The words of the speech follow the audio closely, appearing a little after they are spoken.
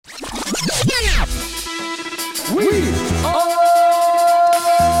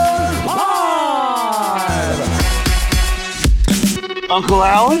Uncle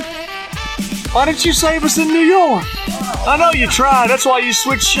Alan? Why didn't you save us in New York? I know you tried. That's why you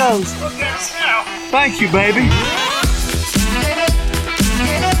switched shows. Thank you, baby.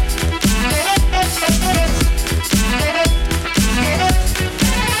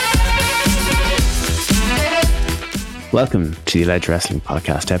 Welcome to the Alleged Wrestling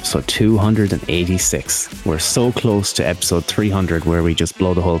Podcast, episode 286. We're so close to episode 300 where we just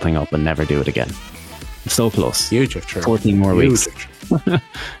blow the whole thing up and never do it again. So close. Huge of true. 14 more weeks.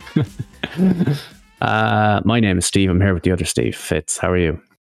 My name is Steve. I'm here with the other Steve. Fitz, how are you?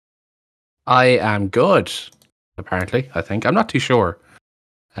 I am good, apparently, I think. I'm not too sure.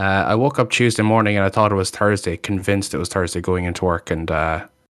 I woke up Tuesday morning and I thought it was Thursday, convinced it was Thursday going into work, and I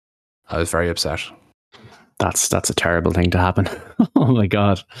was very upset. That's a terrible thing to happen. Oh my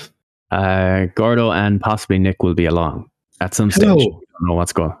God. Gordo and possibly Nick will be along at some stage. Hello. I don't know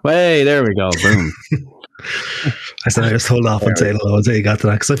what's going on. Hey, there we go. Boom. I said I just hold off and say hello until you got to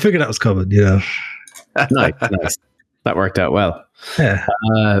that because I figured that was coming, you know. Nice. That worked out well. Yeah.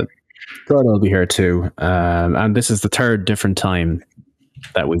 Gordo will be here too. And this is the third different time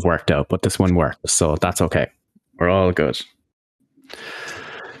that we've worked out, but this one worked, so that's okay. We're all good.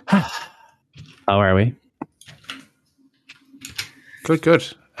 How are we? Good.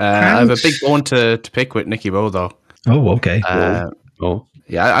 I have a big bone to pick with Nicky Bowe, though. Oh, okay.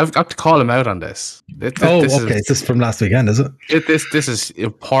 Yeah, I've got to call him out on this. This is from last weekend, is it? This is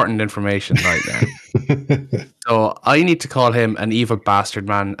important information right now. So I need to call him an evil bastard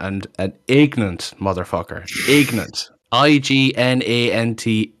man and an ignorant motherfucker. Ignorant. Ignant.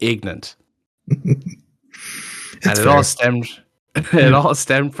 Ignorant. And it all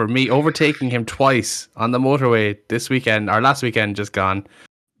stemmed from me overtaking him twice on the motorway this weekend, or last weekend just gone,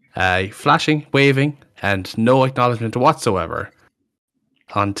 flashing, waving, and no acknowledgement whatsoever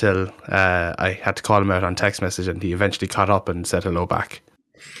until I had to call him out on text message, and he eventually caught up and said hello back.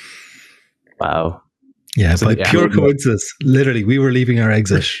 Wow. Yeah, by pure coincidence, literally, we were leaving our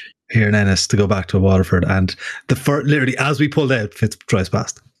exit here in Ennis to go back to Waterford, and literally, as we pulled out, Fitz drives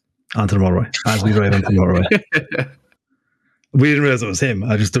past onto the motorway, as we drive onto the motorway. We didn't realize it was him.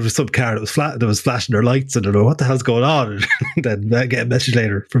 There was some car that was flashing their lights. I don't know what the hell's going on. And then I get a message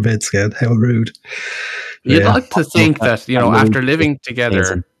later from Vince again. How rude. You'd like to think that, you know, after living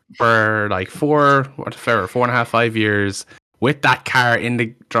together for like 4.5, 5 years with that car in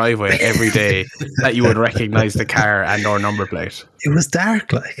the driveway every day, that you would recognize the car and or number plate. It was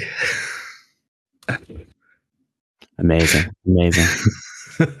dark, like. Amazing. And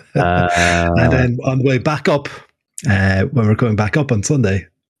then on the way back up, when we're going back up on Sunday,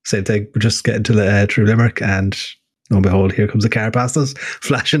 same thing. We're just getting to the through Limerick, and lo and behold, here comes a car past us,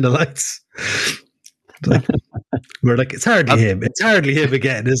 flashing the lights. We're like, it's hardly him. It's hardly him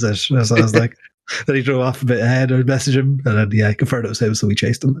again, is it? So I was like, then he drove off a bit ahead. I messaged him, and then I confirmed it was him, so we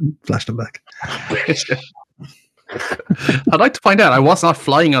chased him and flashed him back. I'd like to point out I was not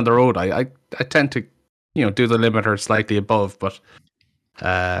flying on the road. I tend to, you know, do the limiter slightly above, but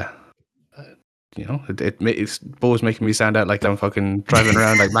you know, it's Bo's making me sound out like I'm fucking driving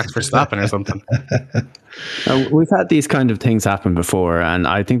around like Max Verstappen or something. We've had these kind of things happen before, and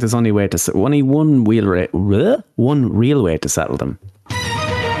I think there's only one real way to settle them.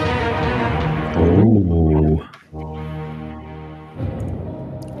 Oh,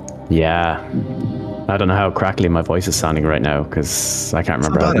 yeah. I don't know how crackly my voice is sounding right now because I can't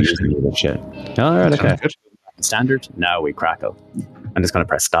remember how to use any of that shit. All right, okay. Standard. Now we crackle. I'm just going to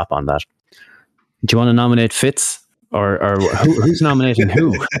press stop on that. Do you want to nominate Fitz? Or who's nominating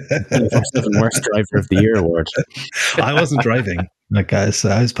who? For Worst Driver of the Year award. I wasn't driving, like guys.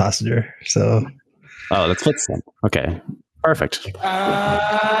 I was passenger. So, that's Fitz then. Okay, perfect.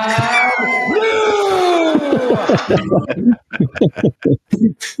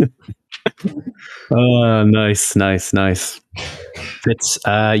 Nice. Fitz,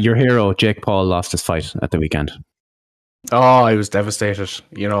 your hero Jake Paul lost his fight at the weekend. Oh, I was devastated.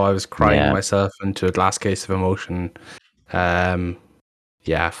 You know, I was crying myself into a glass case of emotion.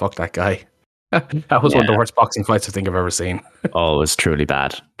 Fuck that guy. That was one of the worst boxing fights I think I've ever seen. Oh, it was truly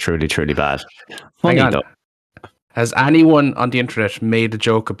bad. Truly bad. Funny though. Has anyone on the internet made a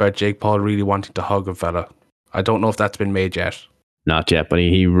joke about Jake Paul really wanting to hug a fella? I don't know if that's been made yet. Not yet, but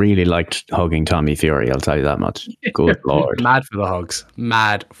he really liked hugging Tommy Fury, I'll tell you that much. Good Lord. Mad for the hugs.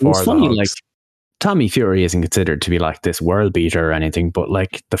 Mad for the hugs. Like, Tommy Fury isn't considered to be like this world beater or anything, but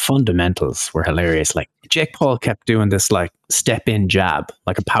like the fundamentals were hilarious. Like Jake Paul kept doing this like step in jab,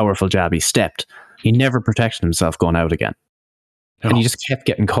 like a powerful jab. He stepped. He never protected himself going out again. No. And he just kept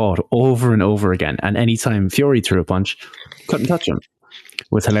getting caught over and over again. And anytime Fury threw a punch, couldn't touch him. It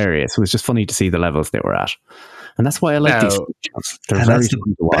was hilarious. It was just funny to see the levels they were at. And that's why I like these shows. They're very fun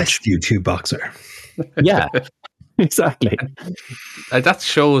to watch. Best YouTube boxer. Yeah, exactly. That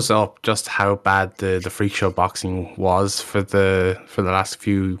shows up just how bad the freak show boxing was for the last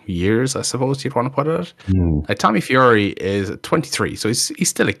few years, I suppose you'd want to put it. Like Tommy Fury is 23, so he's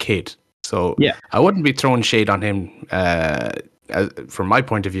still a kid. So yeah, I wouldn't be throwing shade on him from my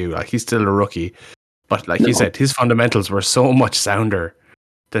point of view. Like, he's still a rookie, but like you said, his fundamentals were so much sounder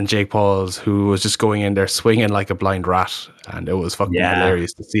than Jake Paul's, who was just going in there swinging like a blind rat, and it was fucking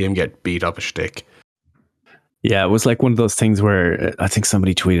hilarious to see him get beat up a shtick. Yeah, it was like one of those things where I think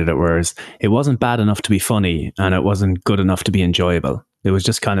somebody tweeted it, whereas it wasn't bad enough to be funny and it wasn't good enough to be enjoyable. It was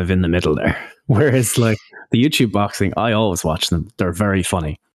just kind of in the middle there. Whereas like the YouTube boxing, I always watch them. They're very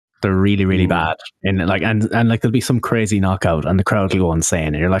funny. They're really, really bad. And like there'll be some crazy knockout and the crowd will go insane.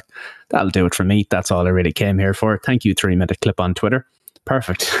 And you're like, that'll do it for me. That's all I really came here for. Thank you, 3-minute clip on Twitter.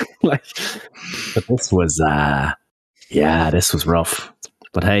 Perfect. But this was this was rough.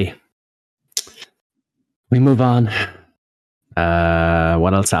 But hey, we move on.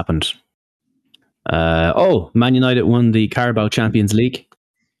 What else happened? Man United won the Carabao Champions League.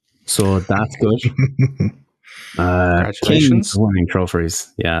 So that's good. Congratulations. Winning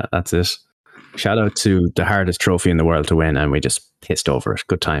trophies. Yeah, that's it. Shout out to the hardest trophy in the world to win, and we just pissed over it.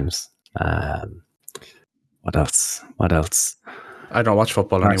 Good times. What else? I don't watch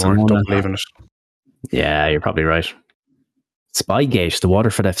football anymore. Don't believe in it. Yeah, you're probably right. Spygate, the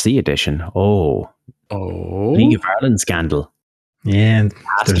Waterford FC edition. Oh, League of Ireland scandal. Yeah,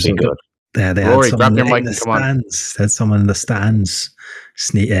 that's to be good. They Rory, had grab your someone mic in and the come on. stands. They had someone in the stands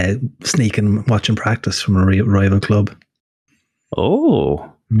sneaking, watching practice from a rival club. Oh,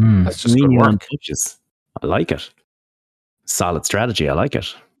 that's just good work. Pitches. I like it. Solid strategy. I like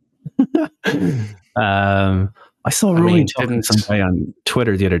it. I saw Rory talking to some guy on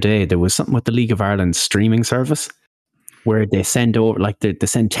Twitter the other day. There was something with the League of Ireland streaming service where they send over, like they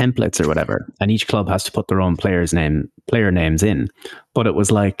send templates or whatever, and each club has to put their own player names in. But it was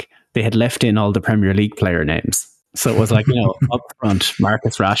like they had left in all the Premier League player names. So it was like, up front,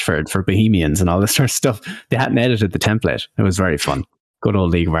 Marcus Rashford for Bohemians and all this sort of stuff. They hadn't edited the template. It was very fun. Good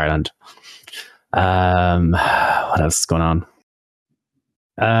old League of Ireland. What else is going on?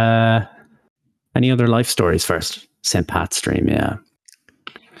 Any other life stories first? St. Pat's stream, yeah.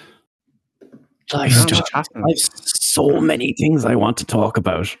 I have so many things I want to talk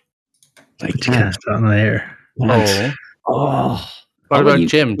about. Like, you can't on the air. Oh. What about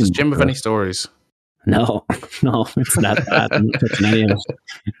Jim? Does Jim have any stories? No, it's not bad. I'm not touching any of it.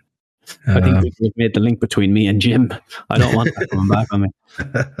 I think we've made the link between me and Jim. I don't want that coming back on me.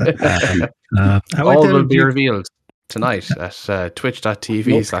 All will be revealed tonight at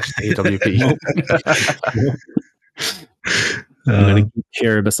twitch.tv/AWP. I'm going to keep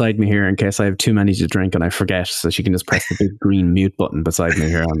Kira beside me here in case I have too many to drink and I forget, so she can just press the big green mute button beside me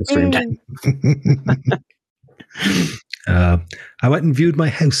here on the stream. I went and viewed my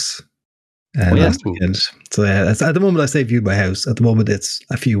house last weekend. So at the moment I say viewed my house. At the moment it's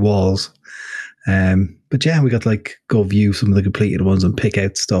a few walls. But yeah, we got to go view some of the completed ones and pick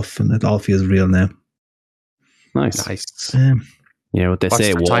out stuff, and it all feels real now. Nice. Yeah, what they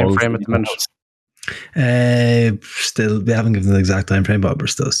say. What's the time frame at the minute? Still, we haven't given the exact time frame, but we're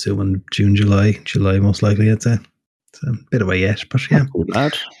still assuming June, July most likely. I'd say it's a bit away yet, but yeah.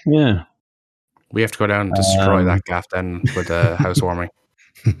 Yeah. We have to go down and destroy that gaff then with the housewarming.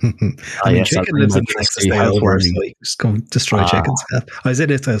 Chicken lives in the next house. Just go destroy Chicken's gaff. I was in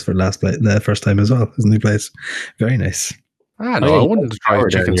his house for the first time as well. His new place, very nice. I wouldn't destroy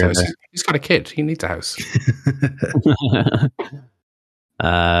Chicken's house. He's got a kid. He needs a house.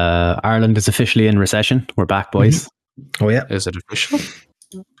 Ireland is officially in recession. We're back, boys. Oh yeah, is it official?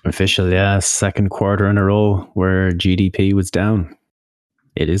 Official, yeah. Second quarter in a row where GDP was down.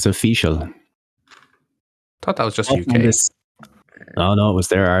 It is official. Thought that was just UK. Oh no, it was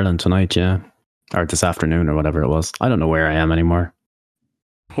there, Ireland tonight, yeah, or this afternoon or whatever it was. I don't know where I am anymore.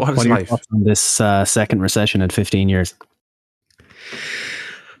 What is life? On this second recession in 15 years?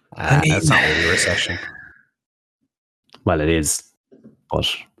 That's not really a recession. Well, it is, but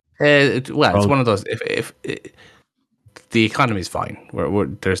it's one of those. If the economy's fine,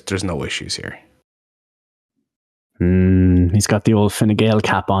 there's no issues here. He's got the old Fine Gael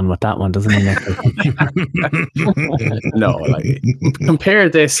cap on with that one, doesn't he? No, compare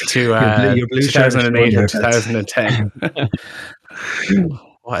this to 2008 or 2010.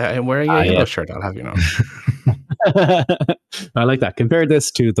 I'm wearing a yellow shirt, I'll have you know. I like that. Compare this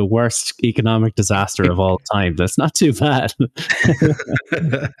to the worst economic disaster of all time. That's not too bad. I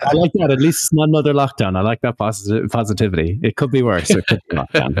like that. At least it's not another lockdown. I like that positivity. It could be worse. It could be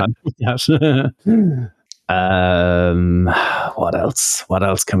lockdown. What else? What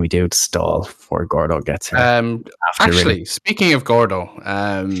else can we do to stall before Gordo gets here? Actually, speaking of Gordo,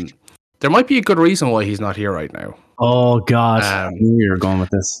 there might be a good reason why he's not here right now. Oh God, I knew you were going with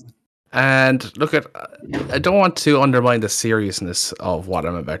this. And look I don't want to undermine the seriousness of what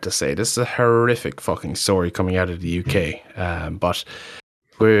I'm about to say. This is a horrific fucking story coming out of the UK. But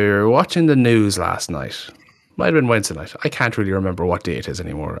we're watching the news last night. Might have been Wednesday night. I can't really remember what day it is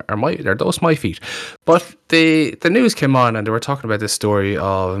anymore. Are those my feet? But the news came on and they were talking about this story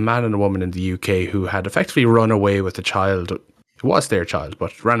of a man and a woman in the UK who had effectively run away with a child. It was their child,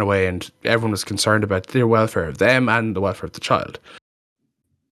 but ran away, and everyone was concerned about their welfare of them and the welfare of the child.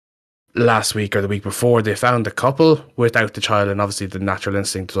 Last week or the week before, they found the couple without the child, and obviously the natural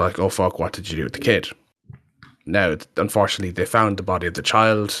instinct was like, oh fuck, what did you do with the kid? Now, unfortunately, they found the body of the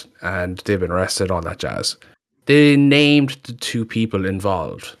child and they've been arrested, all that jazz. They named the two people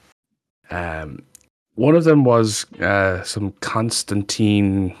involved. One of them was some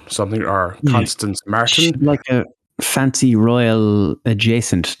Constantine something, or Constance Martin. Like a fancy royal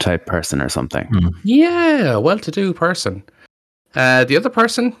adjacent type person or something. Yeah, well-to-do person. The other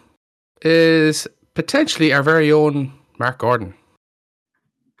person is potentially our very own Mark Gordon.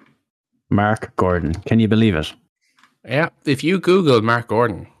 Mark Gordon. Can you believe it? Yeah. If you Google Mark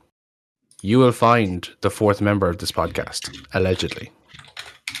Gordon, you will find the fourth member of this podcast, allegedly.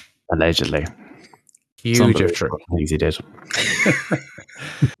 Allegedly. Huge if true. Things he did.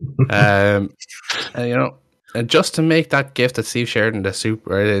 And, and just to make that gift that Steve shared in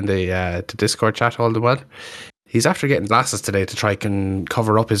the Discord chat all the while, he's after getting glasses today to try and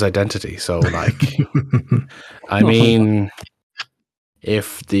cover up his identity. So, I mean,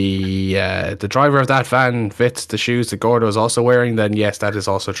 if the driver of that van fits the shoes that Gordo is also wearing, then yes, that is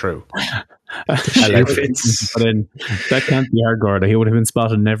also true. But then that can't be hard, Gordo. He would have been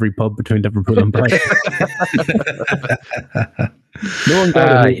spotted in every pub between Liverpool and Brighton. No one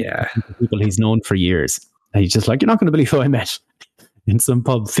people he's known for years. And he's just like, you're not going to believe who I met in some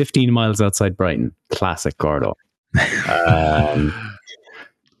pub 15 miles outside Brighton. Classic Gordo. I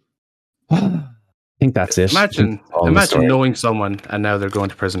think that's it. Imagine knowing someone and now they're going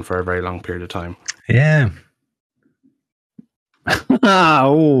to prison for a very long period of time. Yeah. I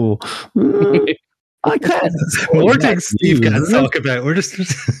can't. More things Steve can talk about. We're just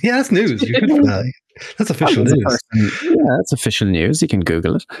that's news. You could, that's official news. Yeah, that's official news. You can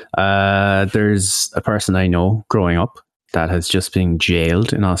Google it. There's a person I know growing up that has just been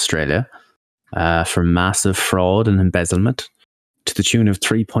jailed in Australia for massive fraud and embezzlement to the tune of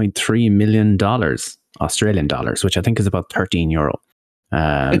 $3.3 million Australian dollars, which I think is about €13.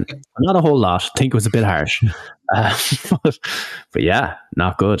 Not a whole lot. I think it was a bit harsh. But yeah,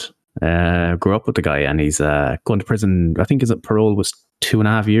 not good. Grew up with the guy and he's going to prison. I think his parole was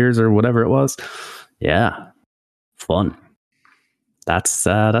 2.5 years or whatever it was. Yeah, fun. That's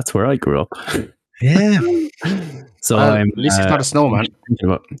where I grew up. Yeah. So at least he's not a snowman.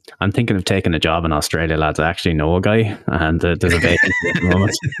 I'm thinking of taking a job in Australia, lads. I actually know a guy, and there's a vacancy at the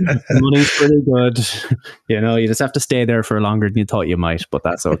moment. The money's pretty good. You just have to stay there for longer than you thought you might, but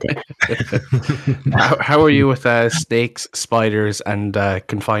that's okay. How are you with snakes, spiders, and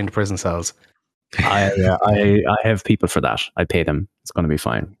confined prison cells? I have people for that. I pay them. It's going to be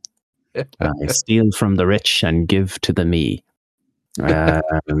fine. I steal from the rich and give to the me.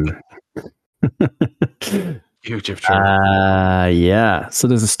 Huge if true. So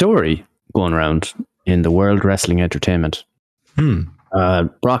there's a story going around in the World Wrestling Entertainment.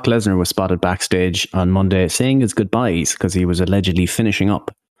 Brock Lesnar was spotted backstage on Monday saying his goodbyes because he was allegedly finishing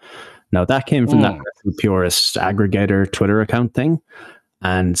up. Now that came from that purist aggregator Twitter account thing,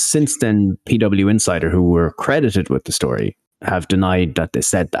 and since then PW Insider, who were credited with the story, have denied that they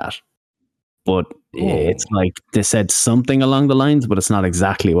said that. But it's like they said something along the lines, but it's not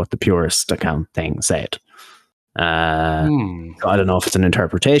exactly what the purist account thing said. I don't know if it's an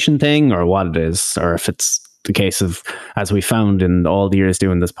interpretation thing or what it is, or if it's the case of, as we found in all the years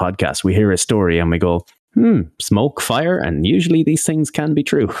doing this podcast, we hear a story and we go, smoke, fire, and usually these things can be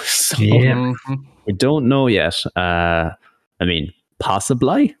true. So we don't know yet. I mean,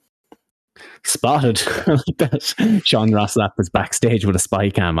 possibly. Spotted. Sean Rossap is backstage with a spy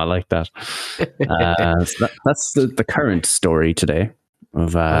cam. I like that. So that's the current story today. I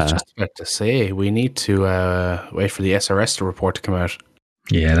was just about to say, we need to wait for the SRS report to come out.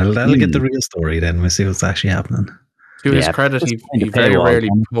 Yeah, that'll get the real story then. We'll see what's actually happening. To his credit, he very rarely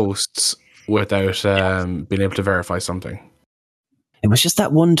posts without being able to verify something. It was just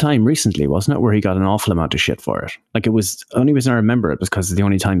that one time recently, wasn't it, where he got an awful amount of shit for it. Like, it was, only reason I remember it was because it's the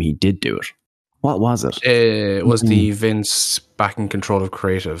only time he did do it. What was it? It was the Vince back in control of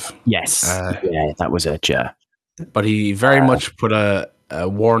creative. Yes. Yeah, that was it, yeah. But he very much put a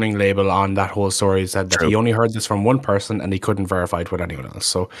warning label on that whole story, said that he only heard this from one person and he couldn't verify it with anyone else.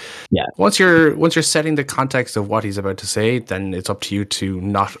 So yeah, once you're setting the context of what he's about to say, then it's up to you to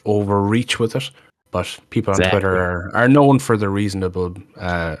not overreach with it. But people on Twitter are known for their reasonable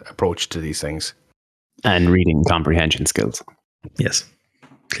approach to these things. And reading comprehension skills. Yes,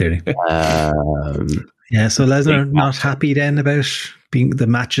 clearly. Yeah, so Lesnar not happy then about being the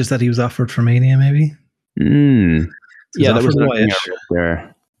matches that he was offered for Mania, maybe? Yeah, that was Wyatt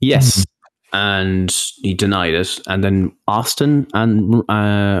there. Yes, and he denied it. And then Austin and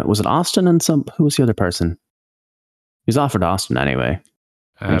was it Austin and who was the other person? He was offered Austin anyway.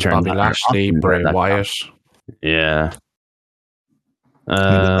 Bobby Lashley, Bray Wyatt. Yeah.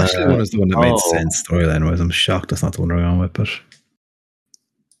 Lashley one is the one that made sense storyline-wise. I'm shocked that's not the one we're going with, but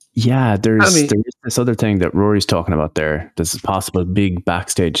yeah, there's this other thing that Rory's talking about there. This is possible big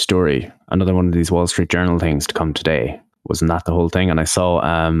backstage story. Another one of these Wall Street Journal things to come today. Wasn't that the whole thing? And I saw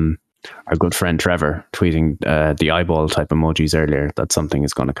our good friend Trevor tweeting the eyeball type emojis earlier that something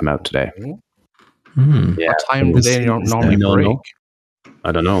is going to come out today. Yeah, what time do they normally break? No.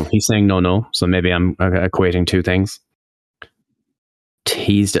 I don't know. He's saying no. So maybe I'm equating two things.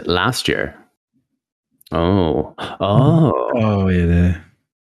 Teased it last year. Oh, yeah.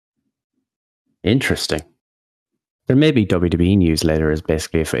 Interesting. There may be WWE news later, is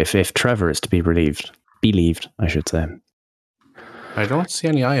basically if Trevor is to be believed, I should say. I don't see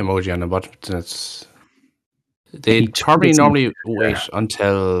any eye emoji on the button. They'd probably normally wait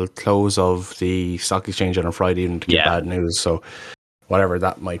until close of the stock exchange on a Friday to get bad news. So whatever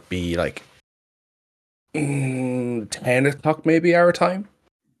that might be, like 10 o'clock maybe our time.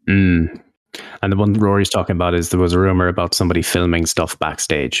 And the one Rory's talking about is there was a rumor about somebody filming stuff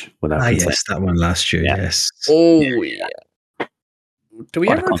backstage. Yes, that one last year. Yes. Oh yeah. Do we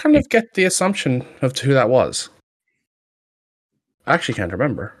ever kind of get the assumption of who that was? I actually can't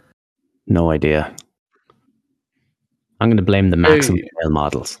remember. No idea. I'm going to blame the Maximum Male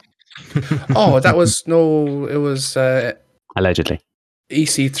models. It was allegedly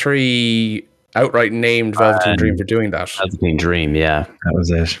EC3 outright named Velveteen Dream for doing that. Velveteen Dream, yeah. That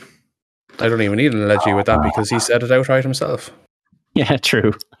was it. I don't even need an allegedly with that because he said it outright himself. Yeah,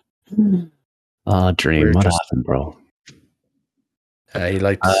 true. Oh, Dream, what happened, bro? He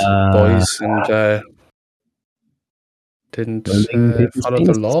liked boys and didn't follow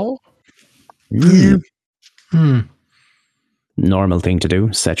the law. Yeah. Normal thing to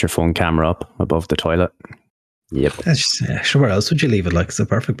do. Set your phone camera up above the toilet. Yep. Sure, where else would you leave it? Like, it's a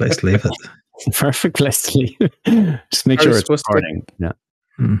perfect place to leave it. Perfect place to leave. Just make sure it's recording.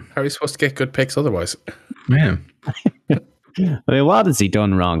 How are you supposed to get good pics otherwise? Yeah. I mean, what has he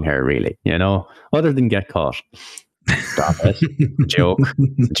done wrong here, really? You know, other than get caught. Stop it.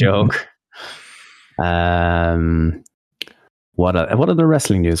 Joke. What other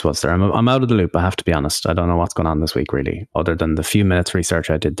wrestling news was there? I'm out of the loop, I have to be honest. I don't know what's going on this week, really, other than the few minutes research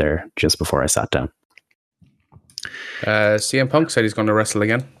I did there just before I sat down. CM Punk said he's going to wrestle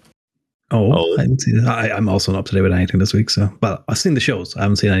again. I didn't see that. I'm also not up to date with anything this week. So, well, I've seen the shows. I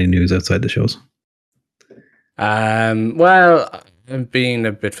haven't seen any news outside the shows. Well, I'm being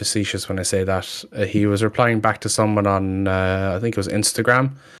a bit facetious when I say that. He was replying back to someone on, I think it was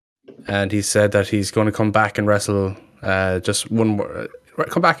Instagram, and he said that he's going to come back and wrestle. Just one more,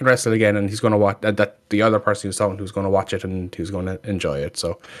 come back and wrestle again, and he's going to watch that. The other person who's someone who's going to watch it and who's going to enjoy it.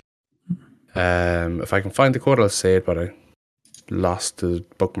 So, if I can find the quote, I'll say it, but I lost the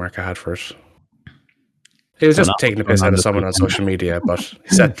bookmark I had for it. He was just taking a piss out of someone on social media, but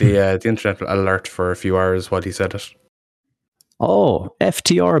he set the internet alert for a few hours while he said it. Oh,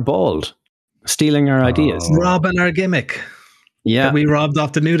 FTR bald, stealing our ideas, robbing our gimmick. Yeah, that we robbed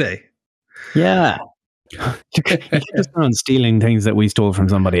off the New Day. Yeah. You just around stealing things that we stole from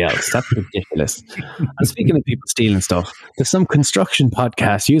somebody else. That's ridiculous. And speaking of people stealing stuff, there's some construction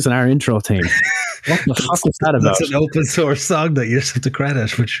podcast using our intro theme. What the fuck is that about? That's an open source song that you just have to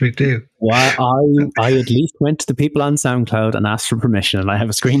credit, which we do. Well, I at least went to the people on SoundCloud and asked for permission, and I have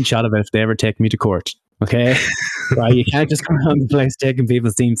a screenshot of it if they ever take me to court. Okay? Right, you can't just come around the place taking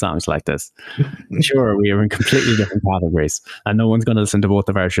people's theme songs like this. Sure, we are in completely different categories, and no one's going to listen to both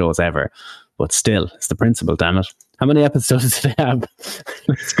of our shows ever. But still, it's the principle, damn it. How many episodes do they have?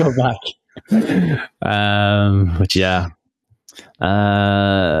 Let's go back. But yeah.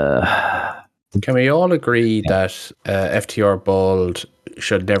 Can we all agree that FTR Bald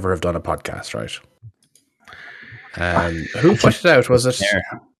should never have done a podcast, right? Who put it out? Was it?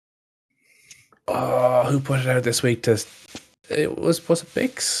 Who put it out this week? Was it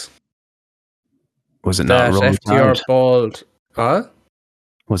Bix? Was it not that Roll FTR Tide? bald. Huh?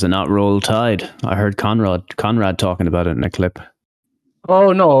 Was it not Roll Tide? I heard Conrad talking about it in a clip.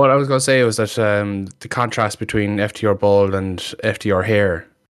 Oh no! What I was going to say was that the contrast between FTR bald and FTR hair,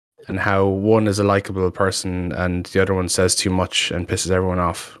 and how one is a likable person and the other one says too much and pisses everyone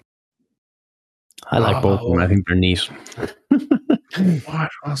off. I like both of them. I think they're neat. What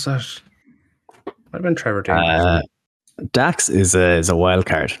was that? Might have been Trevor Dame. Dax is a wild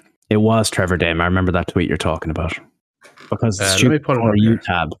card. It was Trevor Dame. I remember that tweet you're talking about. Because the let me pull it up For You here.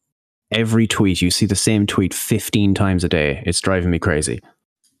 tab, every tweet, you see the same tweet 15 times a day. It's driving me crazy.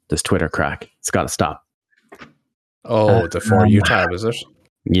 This Twitter crack. It's got to stop. Oh, the For You tab, is it?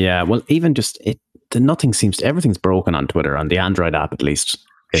 Yeah, well, even just everything's broken on Twitter, on the Android app at least.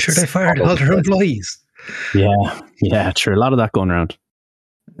 Sure, they fired all their employees. Yeah, sure. A lot of that going around.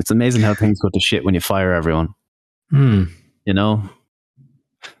 It's amazing how things go to shit when you fire everyone. You know?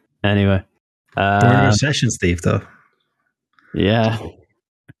 Anyway. We're in a recession, Steve, though. Yeah.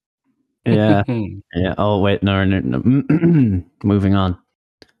 Yeah. Yeah. Oh, wait. No. Moving on.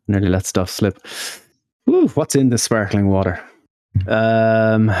 Nearly let stuff slip. Woo, what's in this sparkling water?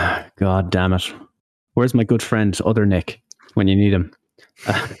 God damn it. Where's my good friend, other Nick, when you need him?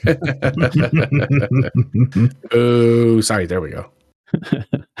 Oh, sorry. There we go.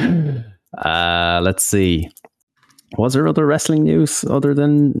 Let's see. Was there other wrestling news other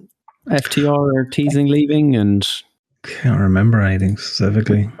than FTR teasing leaving? And can't remember anything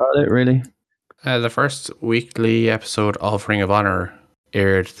specifically. About it, really? The first weekly episode of Ring of Honor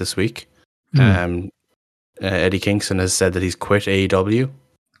aired this week. Eddie Kingston has said that he's quit AEW.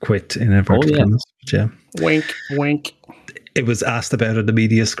 Quit in inverted commas. Yeah. Wink, wink. It was asked about at the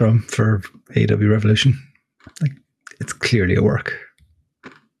media scrum for AEW Revolution. Like, it's clearly a work.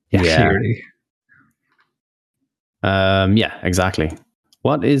 Yeah. Clearly. Yeah, exactly.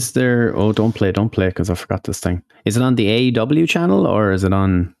 What is there? Oh, don't play, because I forgot this thing. Is it on the AEW channel or is it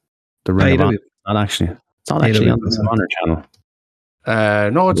on the Ring of Honor? It's not actually on the Ring of Honor channel.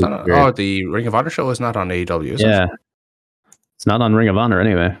 No, it's not. Oh, the Ring of Honor show is not on AEW, is it? It's not on Ring of Honor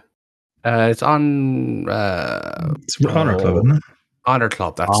anyway. It's on... it's Honor Club, isn't it? Honor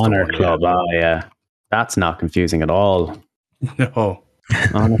Club, that's Honor the one. Club, yeah. That's not confusing at all. No.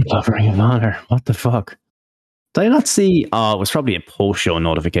 Honor Club, Ring of Honor. What the fuck? Did I not see? Oh, it was probably a post-show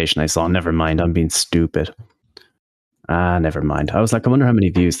notification I saw. Never mind, I'm being stupid. Never mind. I was like, I wonder how many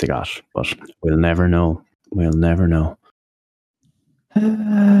views they got, but we'll never know. We'll never know.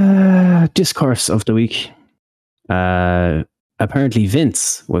 Discourse of the week. Apparently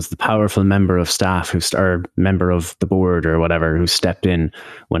Vince was the powerful member of staff or member of the board or whatever who stepped in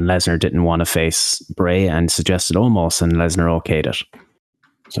when Lesnar didn't want to face Bray and suggested Omos, and Lesnar okayed it.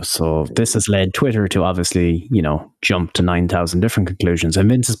 So this has led Twitter to obviously, jump to 9,000 different conclusions, and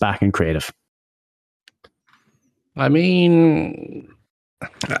Vince is back in creative. I mean,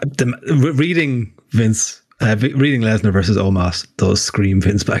 reading Lesnar versus Omos does scream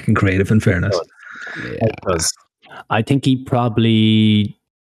Vince back in creative, in fairness. It does. I think he probably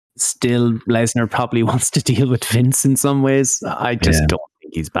Lesnar probably wants to deal with Vince in some ways. I just don't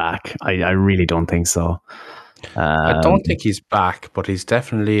think he's back. I really don't think so. I don't think he's back, but he's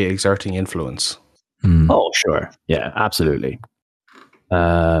definitely exerting influence. Oh, sure. Yeah, absolutely.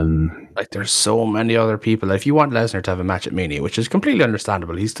 Like, there's so many other people. If you want Lesnar to have a match at Mania, which is completely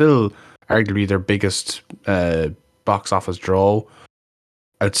understandable, he's still arguably their biggest box office draw,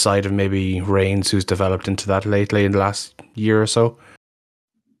 outside of maybe Reigns, who's developed into that lately in the last year or so.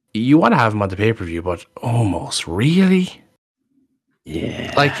 You want to have him on the pay-per-view, but almost really?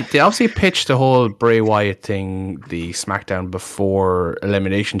 Yeah. Like, they obviously pitched the whole Bray Wyatt thing, the SmackDown before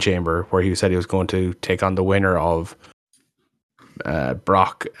Elimination Chamber, where he said he was going to take on the winner of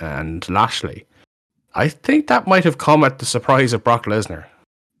Brock and Lashley. I think that might have come at the surprise of Brock Lesnar.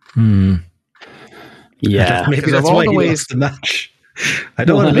 Yeah. Maybe that's why he lost the match. I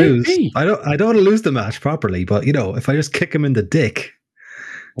don't want to lose. I don't want to lose the match properly, but if I just kick him in the dick,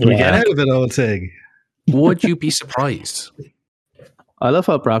 we get out of it, old thing. Would you be surprised? I love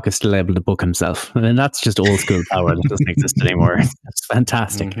how Brock is still able to book himself. I mean, that's just old school power that doesn't exist anymore. It's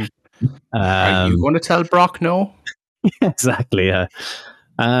fantastic. Mm-hmm. Are you going to tell Brock no? Exactly, yeah.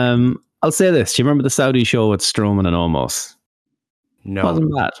 I'll say this. Do you remember the Saudi show with Strowman and Omos? No.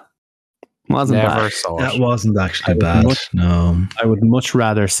 Wasn't bad. Never saw it. That wasn't actually bad. No. I would much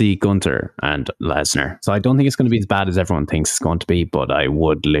rather see Gunther and Lesnar. So I don't think it's going to be as bad as everyone thinks it's going to be, but I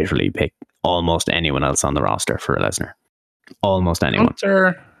would literally pick almost anyone else on the roster for Lesnar. Almost anyone.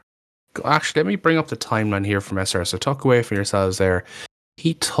 Gunther, actually, let me bring up the timeline here from SR. So talk away for yourselves there.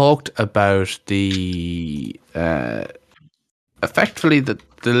 He talked about the effectively the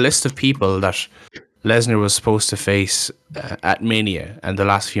list of people that Lesnar was supposed to face at Mania and the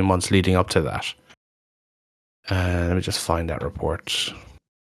last few months leading up to that. Let me just find that report.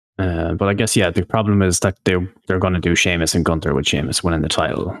 But I guess, the problem is that they're going to do Sheamus and Gunther with Sheamus winning the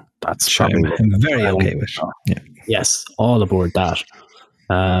title. That's probably I'm very okay with. Yeah. Yes, all aboard that.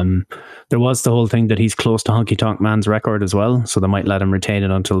 There was the whole thing that he's close to Honky Tonk Man's record as well, so they might let him retain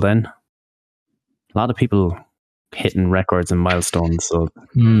it until then. A lot of people hitting records and milestones. So,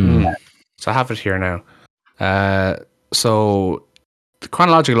 So I have it here now. So the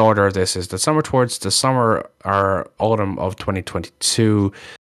chronological order of this is that somewhere towards the summer or autumn of 2022,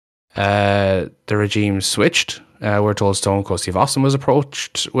 the regime switched. We're told Stone Cold Steve Austin was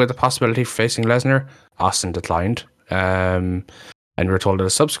approached with the possibility of facing Lesnar. Austin declined. And we were told that a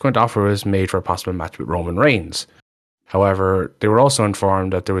subsequent offer was made for a possible match with Roman Reigns. However, they were also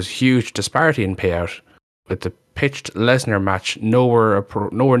informed that there was huge disparity in payout, with the pitched Lesnar match nowhere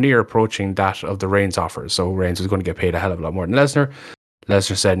near approaching that of the Reigns offer. So Reigns was going to get paid a hell of a lot more than Lesnar.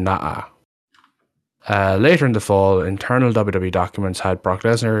 Lesnar said, nah. Later in the fall, internal WWE documents had Brock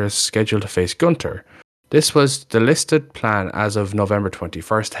Lesnar scheduled to face Gunther. This was the listed plan as of November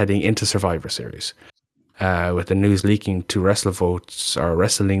 21st, heading into Survivor Series. With the news leaking to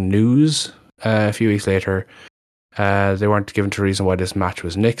Wrestling News a few weeks later, they weren't given a reason why this match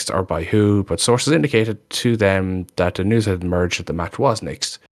was nixed or by who, but sources indicated to them that the news had emerged that the match was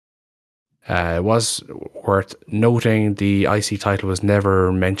nixed. It was worth noting the IC title was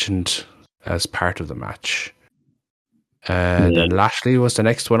never mentioned as part of the match. Then Lashley was the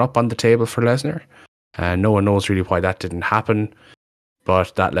next one up on the table for Lesnar. No one knows really why that didn't happen,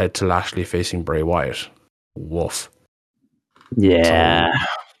 but that led to Lashley facing Bray Wyatt. Woof. Yeah.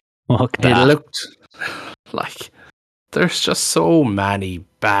 So it looked like there's just so many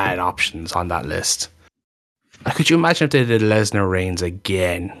bad options on that list. Could you imagine if they did Lesnar Reigns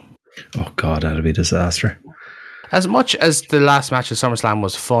again? Oh God, that'd be a disaster. As much as the last match at SummerSlam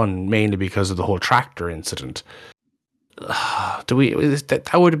was fun, mainly because of the whole tractor incident, that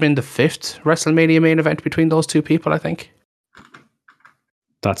would have been the 5th WrestleMania main event between those two people, I think.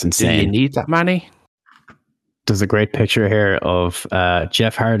 That's insane. Do you need that many? There's a great picture here of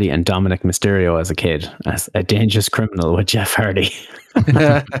Jeff Hardy and Dominic Mysterio as a kid, as a dangerous criminal with Jeff Hardy.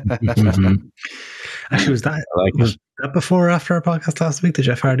 Mm-hmm. Actually, was that before or after our podcast last week, the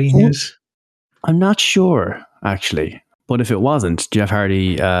Jeff Hardy news? I'm not sure, actually. But if it wasn't, Jeff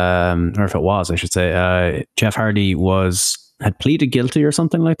Hardy, or if it was, I should say, Jeff Hardy had pleaded guilty or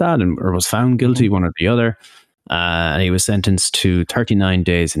something like that, or was found guilty, one or the other. And he was sentenced to 39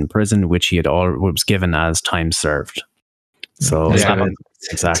 days in prison, which he was given as time served. So exactly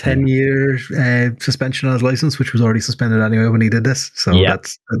 10-year suspension on his license, which was already suspended anyway when he did this. So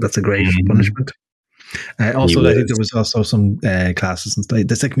that's a great punishment. Also, I think there was also some classes and stuff.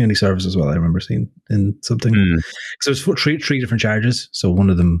 There's community service as well. I remember seeing in something. So there's three different charges. So one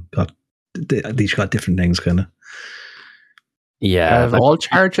of them they each got different things, kind of. Yeah. Have all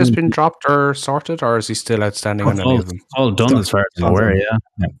charges been dropped or sorted, or is he still outstanding on any of them? All done as far as I'm aware, yeah.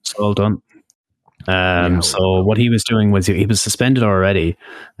 It's all done. So what he was doing was he was suspended already,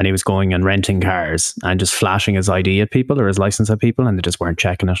 and he was going and renting cars and just flashing his ID at people or his license at people, and they just weren't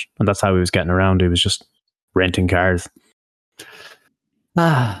checking it. And that's how he was getting around. He was just renting cars.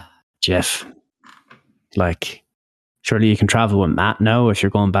 Jeff. Like, surely you can travel with Matt now if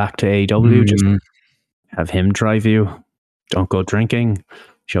you're going back to AEW. Just have him drive you. Don't go drinking.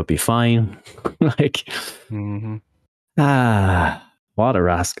 She'll be fine. What a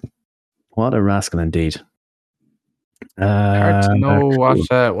rascal. What a rascal indeed. Hard to know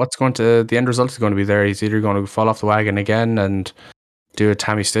what's going to the end result is going to be there. He's either going to fall off the wagon again and do a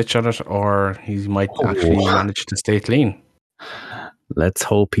Tammy Stitch on it, or he might actually manage to stay clean. Let's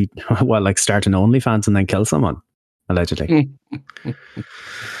hope he start an OnlyFans and then kill someone, allegedly.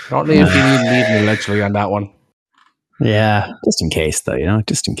 Only if you need leading allegedly on that one. Yeah, just in case though,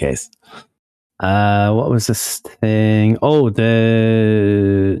 just in case. What was this thing? Oh,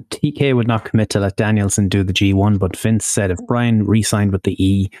 the TK would not commit to let Danielson do the G1, but Vince said if Brian re-signed with the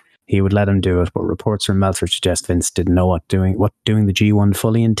E, he would let him do it. But reports from Meltzer suggest Vince didn't know what doing the G1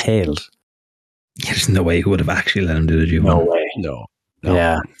 fully entailed. Yeah, there's no way he would have actually let him do the G1. No way. No.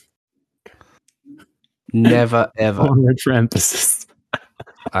 Yeah. Never ever. For emphasis.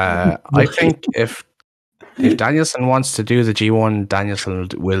 I think if Danielson wants to do the G1, Danielson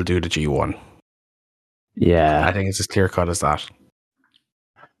will do the G1. Yeah. I think it's as clear cut as that.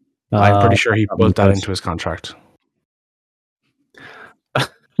 I'm pretty sure he built that into his contract.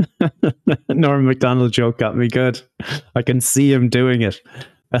 Norm MacDonald joke got me good. I can see him doing it.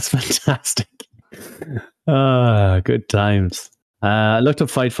 That's fantastic. Good times. I looked up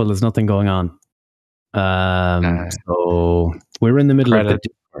Fightful. There's nothing going on. So we're in the middle of the Credit.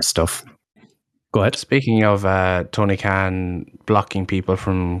 Discourse stuff. Go ahead. Speaking of Tony Khan blocking people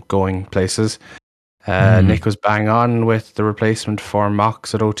from going places, Nick was bang on with the replacement for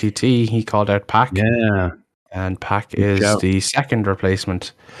Mox at OTT. He called out Pac. Yeah. And Pac is the second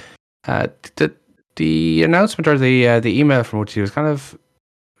replacement. The announcement or the email from OTT was kind of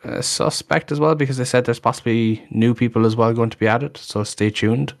suspect as well, because they said there's possibly new people as well going to be added. So stay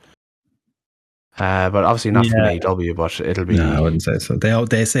tuned. But obviously not from AEW, but it'll be. No, I wouldn't say so.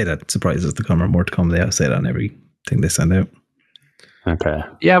 They say that surprises to come or more to come. They say that on everything they send out. Okay.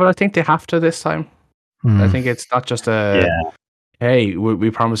 Yeah, but I think they have to this time. I think it's not just hey, we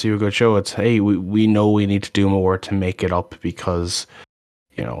promise you a good show. It's, hey, we know we need to do more to make it up, because,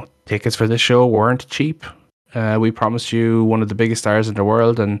 you know, tickets for this show weren't cheap. We promised you one of the biggest stars in the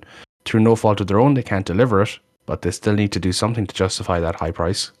world, and through no fault of their own, they can't deliver it, but they still need to do something to justify that high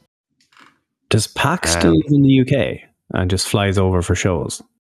price. Does Pac still live in the UK and just flies over for shows?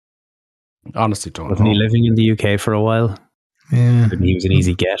 Honestly, don't Wasn't know. he living in the UK for a while? Yeah. Maybe he was an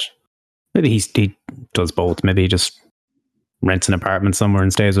easy get. Maybe he does both. Maybe he just rents an apartment somewhere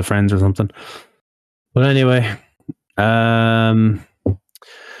and stays with friends or something. But anyway, the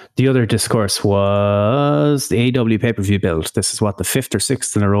other discourse was the AEW pay-per-view build. This is what, the 5th or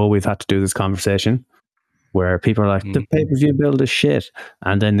 6th in a row we've had to do this conversation, where people are like, the pay-per-view build is shit.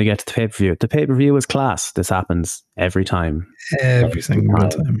 And then they get to the pay-per-view. The pay-per-view is class. This happens every time. Every single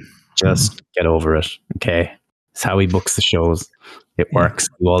time. Just get over it, okay? It's how he books the shows. It works.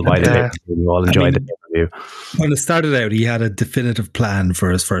 You all buy the pay-per-view. You all enjoy the pay-per-view. When it started out, he had a definitive plan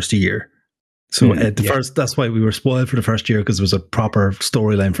for his first year. So that's why we were spoiled for the first year, because there was a proper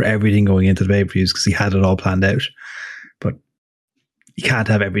storyline for everything going into the pay-per-views, because he had it all planned out. But you can't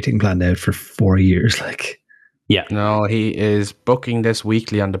have everything planned out for 4 years. Yeah. No, he is booking this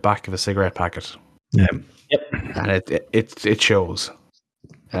weekly on the back of a cigarette packet. Yeah. Yep. And it shows.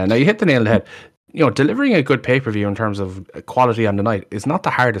 Now you hit the nail on the head. You know, delivering a good pay-per-view in terms of quality on the night is not the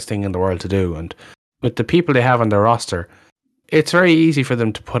hardest thing in the world to do. And with the people they have on their roster, it's very easy for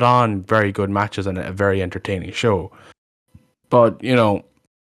them to put on very good matches and a very entertaining show. But, you know,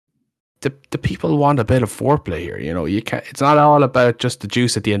 the people want a bit of foreplay here. You know, you can't. It's not all about just the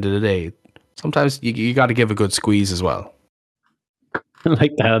juice at the end of the day. Sometimes you got to give a good squeeze as well. I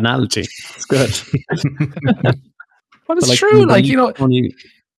like that analogy. It's good. But it's true. Like, you know,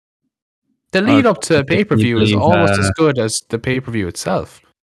 the lead up to pay-per-view is almost as good as the pay-per-view itself.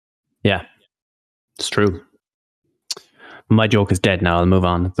 Yeah, it's true. My joke is dead now. I'll move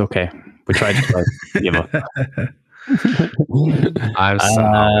on. It's okay. We tried to give up. I'm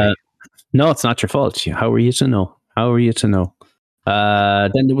sorry. No, it's not your fault. How are you to know? Then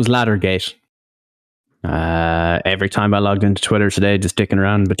there was LadderGate. Every time I logged into Twitter today, just dicking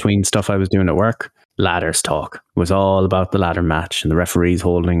around between stuff I was doing at work, ladders talk. It was all about the ladder match and the referees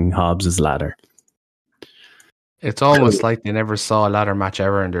holding Hobbs' ladder. It's almost like they never saw a ladder match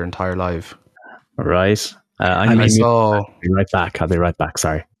ever in their entire life. Right. I'll be right back.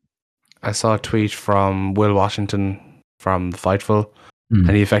 Sorry. I saw a tweet from Will Washington from Fightful,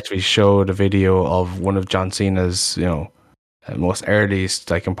 and he effectively showed a video of one of John Cena's, you know, most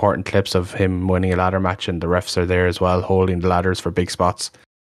earliest like important clips of him winning a ladder match, and the refs are there as well, holding the ladders for big spots.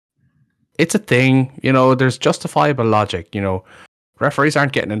 It's a thing, you know. There's justifiable logic, you know. Referees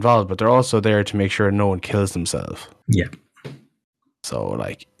aren't getting involved, but they're also there to make sure no one kills themselves. Yeah. So,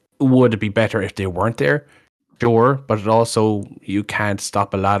 like, would it be better if they weren't there? Sure, but it also, you can't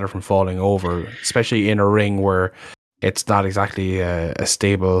stop a ladder from falling over, especially in a ring where it's not exactly a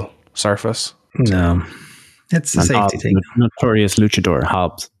stable surface. No, it's a safety thing. Notorious luchador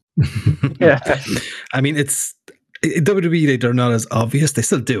Hobbs. Yeah, I mean, it's WWE. They're not as obvious. They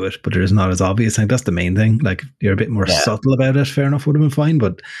still do it, but they're just not as obvious. I think that's the main thing. Like, you're a bit more subtle about it. Fair enough, would have been fine,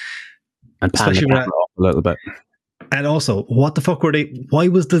 but and especially a little bit. And also, what the fuck were they? Why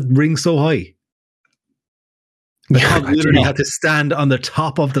was the ring so high? Because literally had to stand on the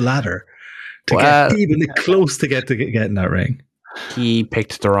top of the ladder to get even close to get in that ring. He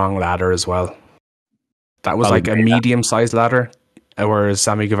picked the wrong ladder as well. That was like a medium-sized ladder, whereas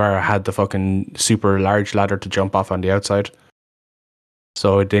Sammy Guevara had the fucking super large ladder to jump off on the outside.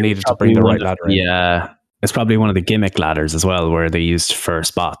 So they needed to bring the right ladder in. Yeah, it's probably one of the gimmick ladders as well, where they used for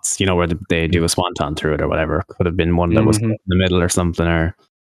spots, you know, where they do a swanton through it or whatever. Could have been one that was in the middle or something. Or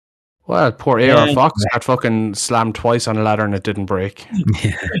well, poor AR Fox got fucking slammed twice on a ladder and it didn't break.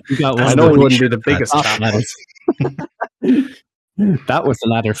 Yeah. I know it wouldn't be the biggest ladders. That was the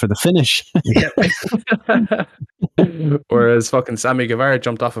ladder for the finish. Whereas fucking Sammy Guevara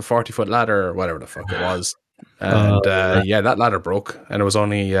jumped off a 40-foot ladder or whatever the fuck it was. And that ladder broke, and it was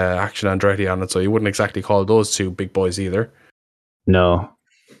only Action Andretti on it, so you wouldn't exactly call those two big boys either. No.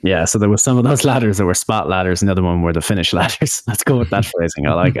 Yeah, so there was some of those ladders that were spot ladders, and the other one were the finish ladders. Let's go with that phrasing.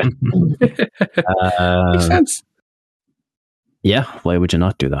 I like it. Makes sense. Yeah, why would you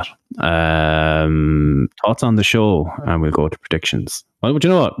not do that? Thoughts on the show, and we'll go to predictions. Well, you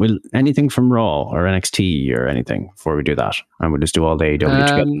know what? We'll anything from Raw or NXT or anything before we do that, and we'll just do all the AEW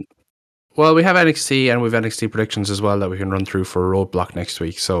together. Well, we have NXT and we've NXT predictions as well that we can run through for Roadblock next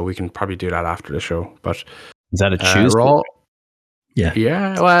week, so we can probably do that after the show. But is that a Tuesday? Raw?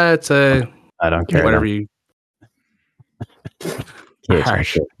 Yeah. Well, it's a. I don't care. Whatever you.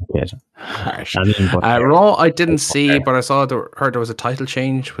 Harsh. Raw, I didn't see, but I heard there was a title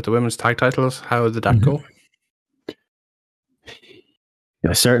change with the women's tag titles. How did that go?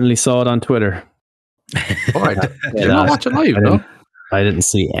 I certainly saw it on Twitter. Oh, I did not watch it live, though. I didn't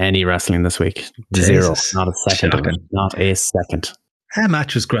see any wrestling this week. Zero. Not a second. Not a second. Her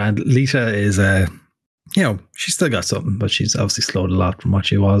match was grand. Lita is she's still got something, but she's obviously slowed a lot from what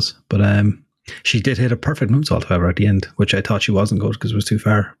she was. But she did hit a perfect moonsault, however, at the end, which I thought she wasn't good because it was too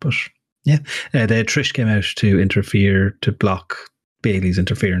far. But yeah, Trish came out to interfere, to block Bailey's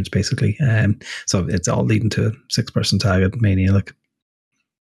interference, basically. So it's all leading to a 6-person tag at Mania. Like,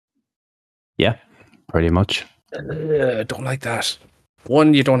 yeah, pretty much. Don't like that.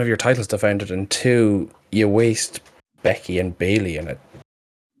 One, you don't have your titles defended, and two, you waste Becky and Bailey in a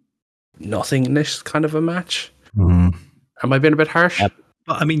nothingness kind of a match. Mm. Am I being a bit harsh? Well,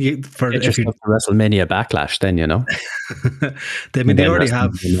 I mean, if you WrestleMania Backlash, then you know. they already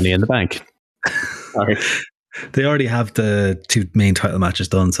have Money in the Bank. Sorry. They already have the 2 main title matches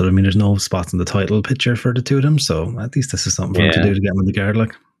done, so I mean, there's no spots in the title picture for the 2 of them. So at least this is something for them to do to get them on the guard,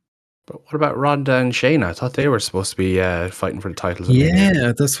 like. But what about Ronda and Shayna? I thought they were supposed to be fighting for the titles.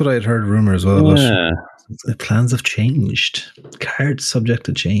 Yeah, that's what I'd heard rumor as well. Yeah. The plans have changed. Cards subject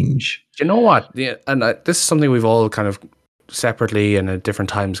to change. You know what? Yeah, and this is something we've all kind of separately and at different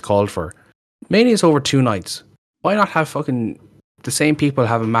times called for. Mania's over 2 nights. Why not have fucking the same people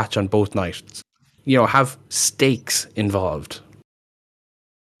have a match on both nights? Have stakes involved.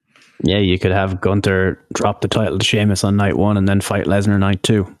 Yeah, you could have Gunther drop the title to Sheamus on night 1 and then fight Lesnar night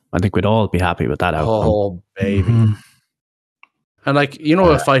 2. I think we'd all be happy with that outcome. Oh, baby. Mm-hmm. And a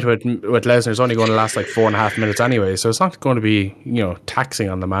fight with Lesnar is only going to last 4.5 minutes anyway, so it's not going to be, taxing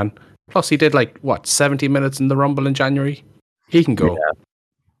on the man. Plus, he did 70 minutes in the Rumble in January? He can go. Yeah.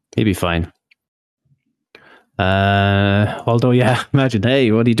 He'd be fine. Although, yeah, imagine,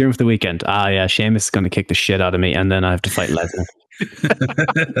 hey, what are you doing for the weekend? Yeah, Sheamus is going to kick the shit out of me, and then I have to fight Lesnar.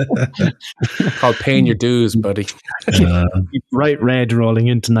 Called paying your dues, buddy. Bright red rolling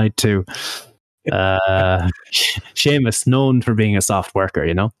into night 2. Sheamus, known for being a soft worker,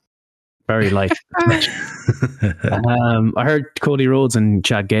 very light. I heard Cody Rhodes and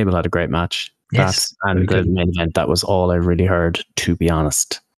Chad Gable had a great match. Yes, and the main event, that was all I really heard, to be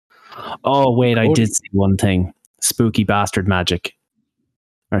honest. Oh wait, I did see one thing: spooky bastard magic,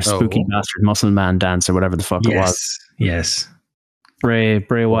 or spooky bastard muscle man dance, or whatever the fuck it was. Yes. Bray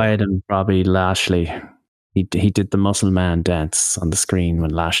Wyatt and Bobby Lashley. He did the muscle man dance on the screen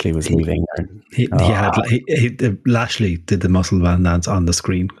when Lashley was leaving. Lashley did the muscle man dance on the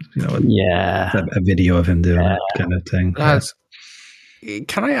screen. A video of him doing that kind of thing. Lads,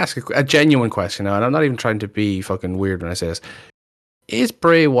 can I ask a genuine question now? And I'm not even trying to be fucking weird when I say this. Is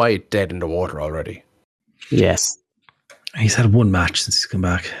Bray Wyatt dead in the water already? Yes. He's had 1 match since he's come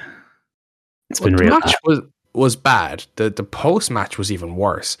back. It's been real. The match was bad. The post match was even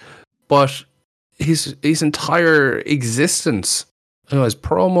worse. But his entire existence, his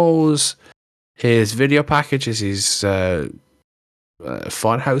promos, his video packages, his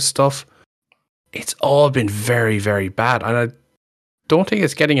Funhouse stuff, it's all been very, very bad. And I don't think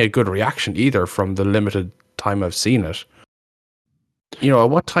it's getting a good reaction either from the limited time I've seen it. At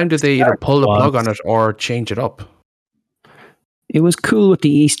what time did they either pull the plug on it or change it up? It was cool with the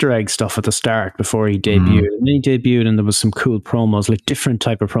Easter egg stuff at the start before he debuted. And then he debuted and there was some cool promos, different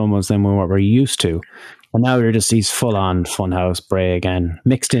type of promos than what we're used to. And now you're just these full-on Funhouse Bray again,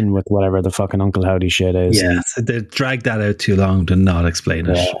 mixed in with whatever the fucking Uncle Howdy shit is. Yeah, so they dragged that out too long to not explain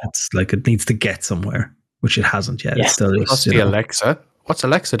it. Yeah. It's it needs to get somewhere, which it hasn't yet. Yeah. It's still just, Alexa. What's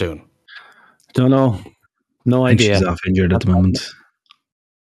Alexa doing? Don't know. No idea. She's off injured at the moment.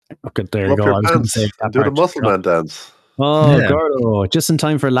 Okay, there you go. I was going to say do the muscle man dance. Oh, yeah. Gordo, just in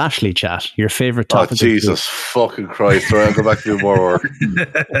time for Lashley chat. Your favorite topic. Oh, Jesus fucking Christ. Right, I'll go back to do more work.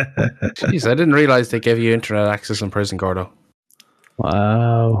 Jeez, I didn't realize they gave you internet access in prison, Gordo.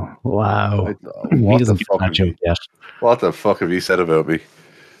 Wow. What the fuck have you said about me?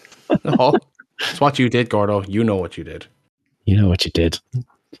 No. It's what you did, Gordo. You know what you did. You know what you did.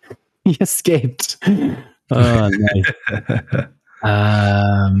 He escaped. Oh, nice.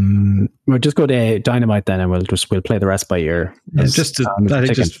 We'll just go to Dynamite then, and we'll play the rest by ear. I think just to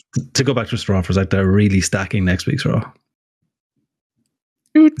go back to Raw for a sec, they're really stacking next week's Raw.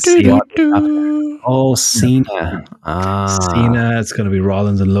 Oh, Cena. Cena. It's going to be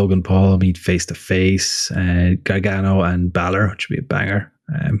Rollins and Logan Paul meet face to face. Gargano and Balor, which would be a banger.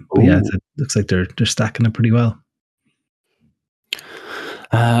 But yeah, it looks like they're stacking it pretty well.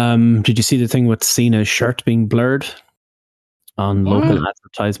 Did you see the thing with Cena's shirt being blurred on local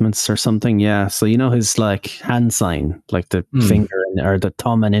advertisements or something? Yeah. So you know his like hand sign, like the finger or the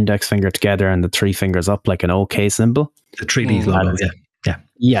thumb and index finger together, and the three fingers up like an OK symbol. The 3D logo.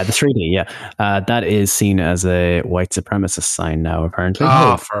 Yeah, the 3D. Yeah, that is seen as a white supremacist sign now, apparently.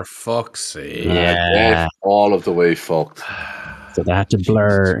 Oh, for fuck's sake! Yeah, all of the way fucked. So they had to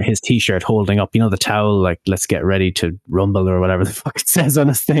blur his T-shirt holding up, the towel, like "Let's get ready to rumble" or whatever the fuck it says on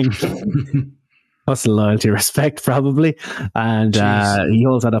his thing. That's loyalty, respect, probably. And he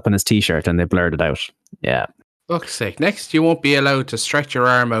holds that up on his T-shirt, and they blurred it out. Yeah. Fuck's sake! Next, you won't be allowed to stretch your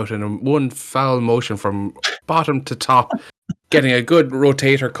arm out in one foul motion from bottom to top. Getting a good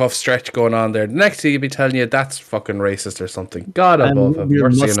rotator cuff stretch going on there. The next thing you'll be telling you that's fucking racist or something. God above have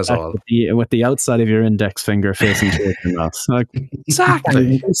mercy on us all. With the outside of your index finger facing towards your mouth. Like,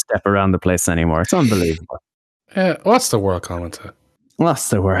 exactly. You can't step around the place anymore. It's unbelievable. What's the world coming to? What's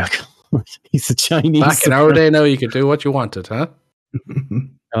the world? He's a Chinese. Back in our day now, you could do what you wanted, huh?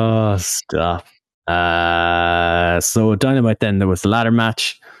 Oh, stop. So Dynamite then, there was the ladder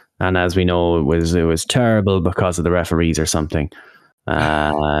match. And as we know, it was terrible because of the referees or something.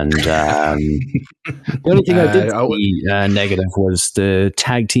 And the only thing I did see negative was the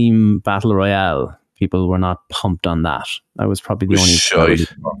tag team battle royale. People were not pumped on that. That was probably the only.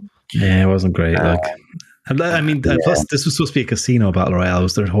 Yeah, it wasn't great. Plus this was supposed to be a casino battle royale.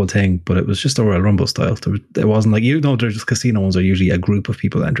 Was their whole thing, but it was just a Royal Rumble style. It wasn't like there's just casino ones are usually a group of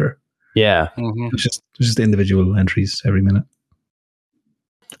people enter. Yeah, it's just individual entries every minute.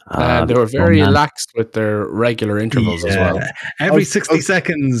 They were very lax with their regular intervals as well. Every 60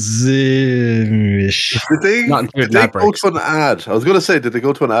 seconds. Did they go to an ad? I was going to say, did they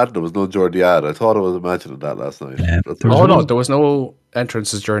go to an ad and there was no during the ad? I thought I was imagining that last night. Yeah, there was no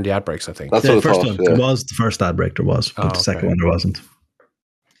entrances during the ad breaks, I think. That's what I thought. There was the first ad break, there was, but the second one there wasn't.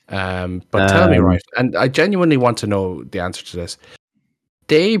 But tell me, right, and I genuinely want to know the answer to this.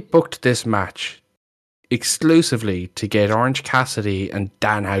 They booked this match exclusively to get Orange Cassidy and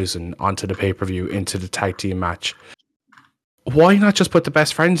Danhausen onto the pay-per-view into the tag team match. Why not just put the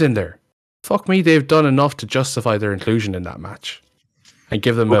best friends in there? Fuck me, they've done enough to justify their inclusion in that match and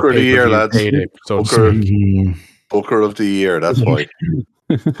give them Booker a pay-per-view lads. payday. So Booker of the year, that's why.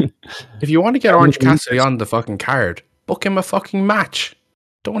 If you want to get Orange Cassidy on the fucking card, book him a fucking match.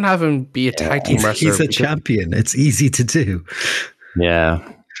 Don't have him be a tag team wrestler. He's a champion. It's easy to do. Yeah.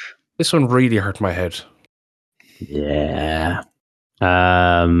 This one really hurt my head. Yeah.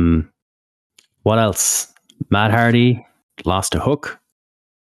 What else? Matt Hardy lost to Hook.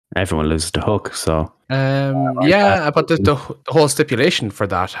 Everyone loses to Hook, so. But the whole stipulation for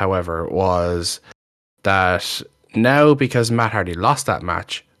that, however, was that now because Matt Hardy lost that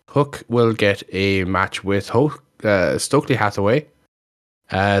match, Hook will get a match with Stokely Hathaway.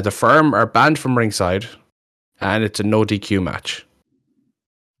 The Firm are banned from ringside, and it's a no DQ match.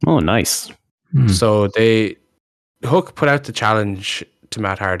 Oh, nice. So Hook put out the challenge to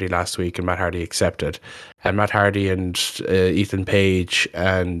Matt Hardy last week, and Matt Hardy accepted. And Matt Hardy and Ethan Page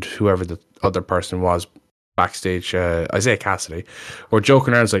and whoever the other person was backstage, Isaiah Cassidy, were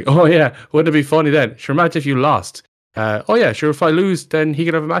joking around like, "Oh yeah, wouldn't it be funny then? Sure, imagine if you lost. Oh yeah, sure. If I lose, then he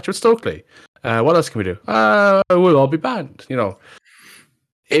could have a match with Stokely. What else can we do? We'll all be banned."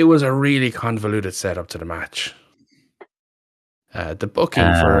 It was a really convoluted setup to the match. The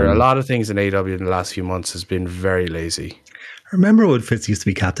booking for a lot of things in AEW in the last few months has been very lazy. Remember when Fitz used to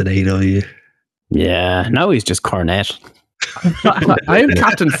be captain AEW? Yeah, now he's just Cornette. I am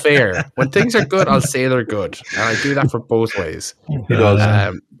Captain Fair. When things are good, I'll say they're good. And I do that for both ways.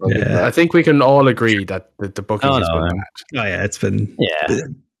 I think we can all agree that the booking has been bad. Oh yeah, it's been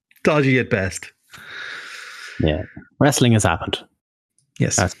dodgy at best. Yeah, wrestling has happened.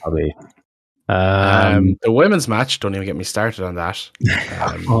 Yes. That's probably... the women's match, don't even get me started on that.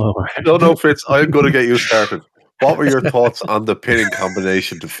 No, Fritz, I'm going to get you started. What were your thoughts on the pinning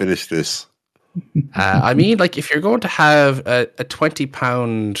combination to finish this? If you're going to have a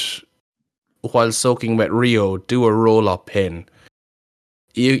 20-pound while soaking wet Rio do a roll-up pin,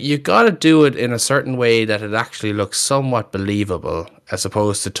 you got to do it in a certain way that it actually looks somewhat believable, as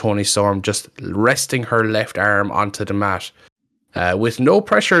opposed to Toni Storm just resting her left arm onto the mat with no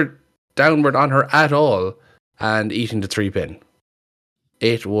pressure downward on her at all and eating the 3-pin.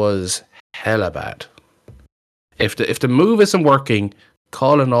 It was hella bad. If the move isn't working,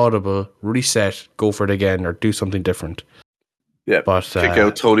 call an audible, reset, go for it again, or do something different. Yeah, but kick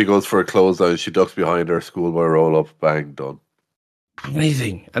out. Toni goes for a clothesline. She ducks behind her. Schoolboy roll up. Bang, done.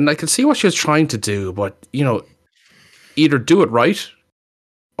 Anything. And I can see what she was trying to do, but, either do it right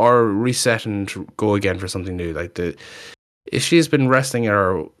or reset and go again for something new. If she's been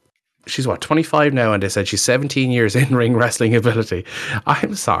wrestling she's 25 now, and they said she's 17 years in ring wrestling ability.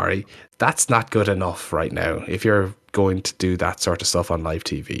 I'm sorry. That's not good enough right now if you're going to do that sort of stuff on live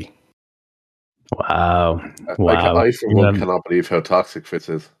TV. Wow. I for one cannot believe how toxic Fitz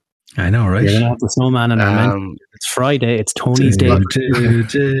is. I know, right? You're gonna have the snowman in our mention. It's Friday. It's Tony's day.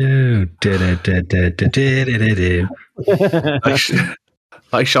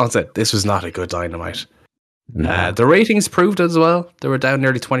 Like Sean said, this was not a good Dynamite. The ratings proved it as well. They were down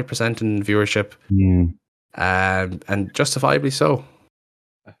nearly 20% in viewership, and justifiably so.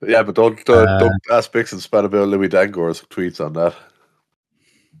 Yeah, but don't ask Bix and spat about Louis Dangore's tweets on that.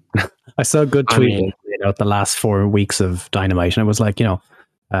 I saw a good tweet about the last 4 weeks of Dynamite, and it was like,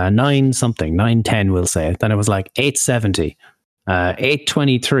 910, we'll say. Then it was like 870,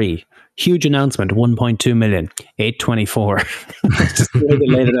 823, huge announcement, 1.2 million, 824. Just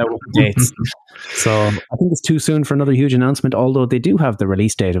laid it out with dates. So I think it's too soon for another huge announcement, although they do have the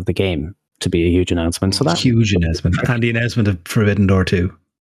release date of the game to be a huge announcement. So that's huge announcement. And the announcement of Forbidden Door 2.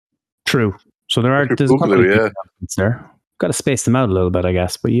 True. So there's a couple of announcements there. Got to space them out a little bit, I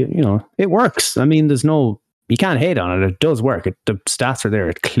guess. But it works. I mean, you can't hate on it. It does work. The stats are there.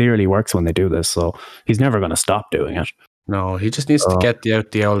 It clearly works when they do this. So he's never going to stop doing it. No, he just needs to get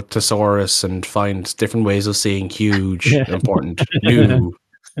out the old thesaurus and find different ways of saying huge, important, new.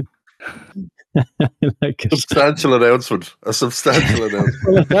 Substantial announcement. A substantial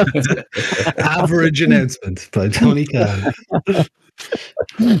announcement. Average announcement by Tony Khan.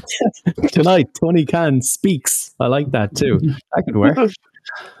 Tonight, Tony Khan speaks. I like that too. That could work.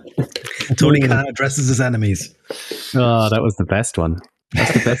 Tony Khan addresses his enemies. Oh, that was the best one.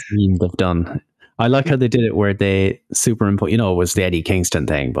 That's the best meme they've done. I like how they did it where they superimpose, it was the Eddie Kingston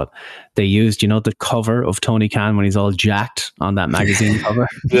thing, but they used, the cover of Tony Khan when he's all jacked on that magazine cover.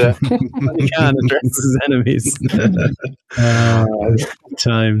 Yeah. Tony Khan addresses his enemies.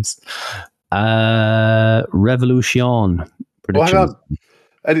 Times. Revolution. Oh, hang on.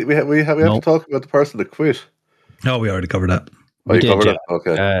 Eddie, we have to talk about the person that quit. No, we already covered that. Oh, you covered it?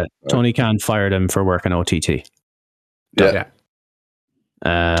 Okay. Tony Khan fired him for working OTT. Yeah.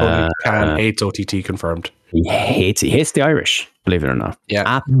 Tony Khan hates OTT, confirmed. He hates the Irish, believe it or not. Yeah.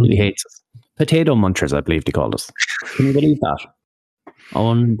 Absolutely hates us. Potato munchers, I believe they called us. Can you believe that?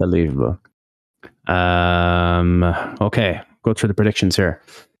 Unbelievable. Okay, go through the predictions here.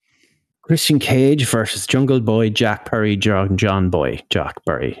 Christian Cage versus Jungle Boy, Jack Perry, John Boy, Jack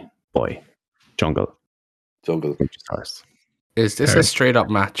Perry, Boy, Jungle. Is this a straight up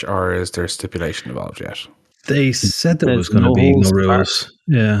match, or is there stipulation involved yet? They said there was going to be no rules.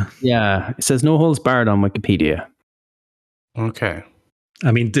 Yeah. Yeah. It says no holds barred on Wikipedia. Okay.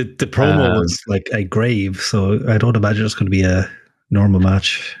 I mean, the promo was like a grave, so I don't imagine it's going to be a normal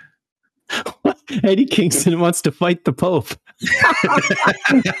match. Eddie Kingston wants to fight the Pope.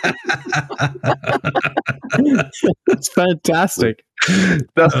 That's fantastic.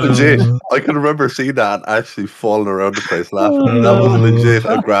 That's legit. I can remember seeing that and actually falling around the place laughing. That was legit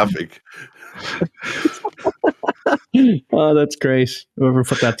a graphic. Oh, that's great. Whoever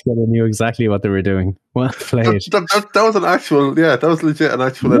put that together knew exactly what they were doing. Well played. That was an actual, that was legit an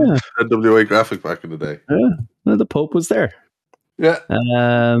actual NWA graphic back in the day. Yeah, well, the Pope was there. Yeah.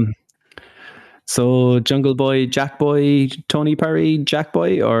 So Jungle Boy, Jack Boy, Tony Perry, Jack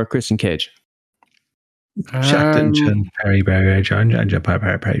Boy, or Christian Cage? Perry.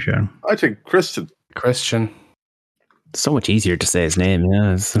 I think Christian. So much easier to say his name,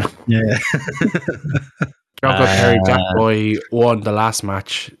 yes. Yeah. Jungle Perry, Jack Boy won the last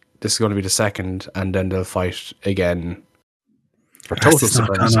match. This is going to be the second, and then they'll fight again. For total it's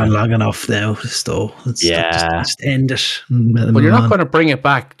not gone on long enough now, though. Just end it. Well, you're not going to bring it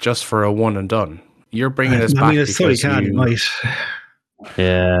back just for a one and done. You're bringing this back because you might.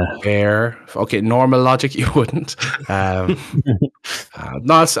 Yeah. Fair. Okay, normal logic, you wouldn't. No,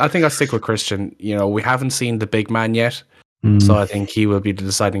 I think I'll stick with Christian. We haven't seen the big man yet, so I think he will be the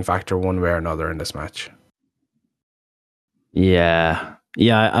deciding factor one way or another in this match. Yeah.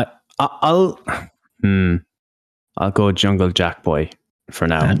 I'll go Jungle Jack Boy. for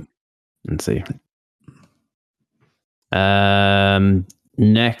now. Let's see.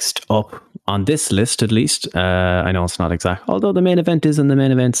 Next up on this list, at least, I know it's not exact, although the main event is in the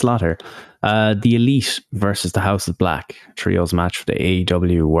main event slaughter. The Elite versus the House of Black trios match for the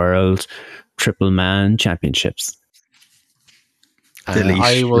AEW World Triple Man Championships.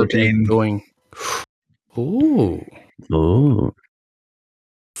 I will be going. Ooh.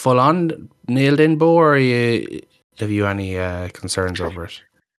 Full on nailed in, Bo, or have you any concerns over it?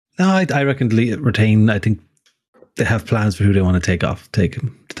 No, I reckon retain. I think they have plans for who they want to take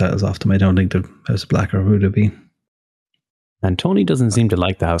the titles off them. I don't think the House of Black or who they'll be. And Tony doesn't seem to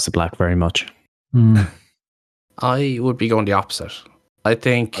like the House of Black very much. I would be going the opposite. I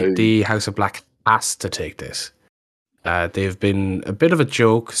think the House of Black has to take this. They've been a bit of a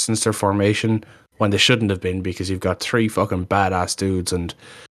joke since their formation, when they shouldn't have been, because you've got 3 fucking badass dudes and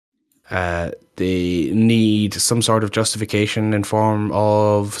they need some sort of justification in form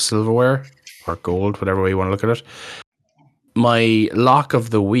of silverware or gold, whatever way you want to look at it. My lock of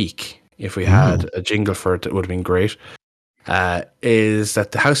the week, if we had a jingle for it, it would have been great, is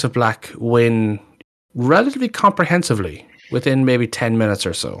that the House of Black win relatively comprehensively within maybe 10 minutes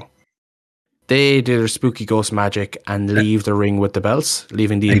or so. They do their spooky ghost magic and leave the ring with the belts,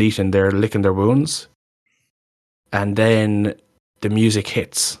 leaving the Elite in there licking their wounds. And then the music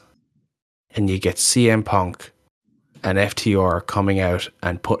hits, and you get CM Punk and FTR coming out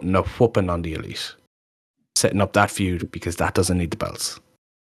and putting a whooping on the Elite, setting up that feud, because that doesn't need the belts.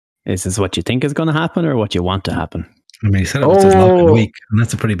 Is this what you think is going to happen, or what you want to happen? I mean, he said it was his lock of the week, and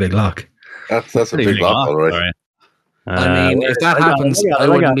that's a pretty big lock. That's a big lock, all right. I mean, if that happens, I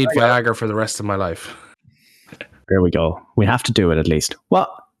wouldn't need Viagra for the rest of my life. There we go. We have to do it at least.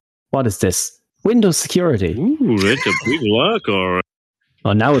 What is this? Windows security. Ooh, that's a big lock, all right.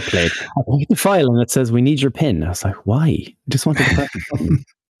 Oh, now it played. I hit the file and it says we need your PIN. I was like, why? I just wanted to press the button.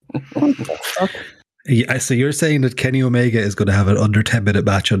 What the fuck? Yeah, so you're saying that Kenny Omega is going to have an under 10-minute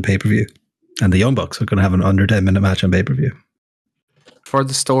match on pay-per-view, and the Young Bucks are going to have an under 10-minute match on pay-per-view? For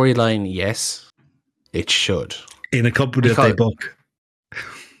the storyline, yes, it should. In a company that they book.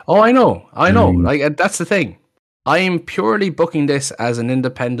 Oh, I know. Like, that's the thing. I am purely booking this as an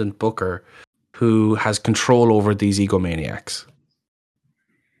independent booker who has control over these egomaniacs.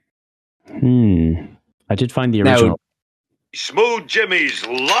 I did find the original. Now, Smooth Jimmy's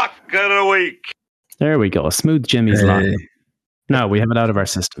lock of the week. There we go. Smooth Jimmy's lock. No, we have it out of our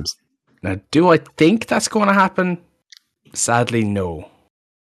systems. Now, do I think that's going to happen? Sadly, no.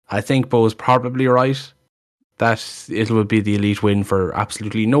 I think Bo's probably right that it will be the Elite win for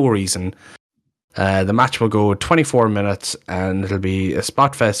absolutely no reason. The match will go 24 minutes and it'll be a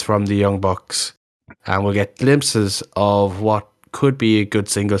spot fest from the Young Bucks, and we'll get glimpses of what could be a good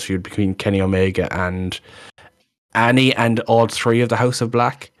singles feud between Kenny Omega and Annie and all 3 of the House of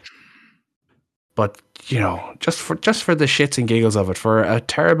Black. But, you know, just for the shits and giggles of it, for a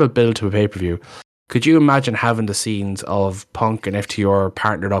terrible build to a pay-per-view, could you imagine having the scenes of Punk and FTR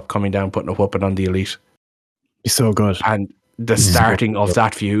partnered up, coming down, putting a whooping on the Elite? It's so good. And the starting of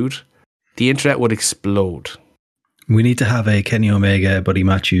that feud, the internet would explode. We need to have a Kenny Omega, Buddy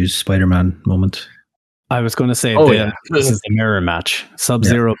Matthews, Spider-Man moment. I was going to say, this is the mirror match.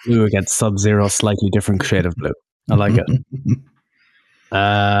 Sub-Zero blue against Sub-Zero, slightly different shade of blue. I like it.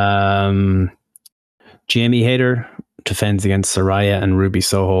 Jamie Hayter defends against Saraya and Ruby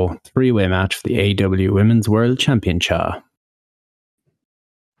Soho. 3-way match for the AEW Women's World Championship.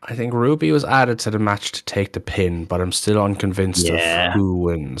 I think Ruby was added to the match to take the pin, but I'm still unconvinced of who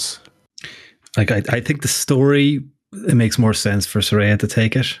wins. Like, I think the story, it makes more sense for Saraya to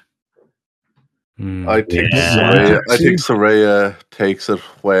take it. I think Saraya takes it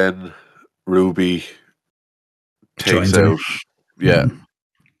when Ruby takes out. Yeah.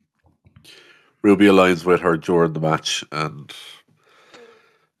 Ruby aligns with her during the match. And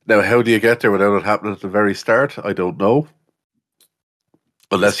now, how do you get there without it happening at the very start? I don't know.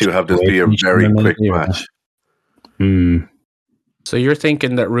 Unless you have this be a very quick match. So you're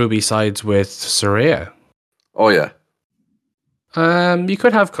thinking that Ruby sides with Saraya? Oh, yeah. You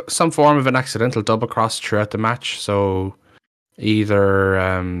could have some form of an accidental double cross throughout the match. So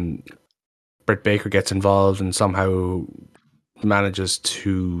either Britt Baker gets involved and somehow manages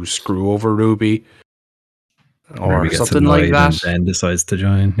to screw over Ruby, or something like that, and then decides to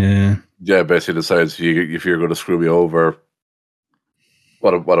join. Yeah, basically decides if you're going to screw me over, why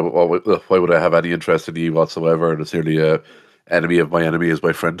would I have any interest in you whatsoever? And it's nearly a enemy of my enemy is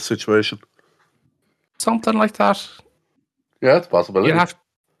my friend situation. Something like that. Yeah, it's possible.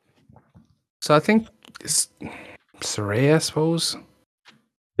 So I think it's Saraya, I suppose.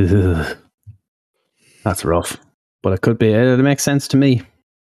 Ugh. That's rough. but it could be. It makes sense to me.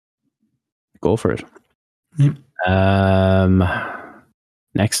 Go for it. Yep.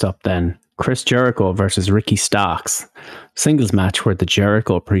 Next up, then, Chris Jericho versus Ricky Starks. Singles match where the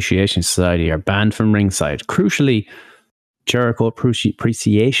Jericho Appreciation Society are banned from ringside. Crucially, Jericho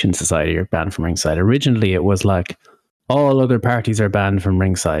Appreciation Society are banned from ringside. Originally, it was like all other parties are banned from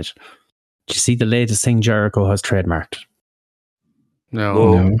ringside. Do you see the latest thing Jericho has trademarked?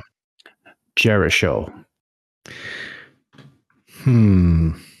 No. Jericho.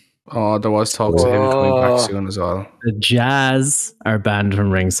 Oh, there was talks of him coming back soon as well. The Jazz are banned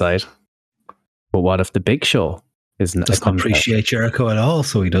from ringside. But what if the Big Show isn't? Doesn't appreciate Jericho at all,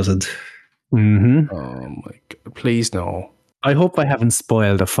 so he doesn't. Mm-hmm. Oh my God. Please no. I hope I haven't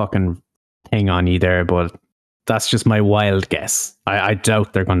spoiled a fucking thing on you there, but that's just my wild guess. I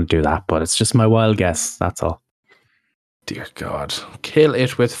doubt they're going to do that, but it's just my wild guess. That's all. Dear God. Kill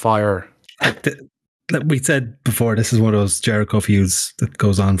it with fire. Like we said before, this is one of those Jericho feuds that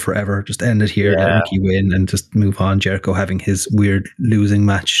goes on forever. Just end it here, let Ricky win, and just move on. Jericho having his weird losing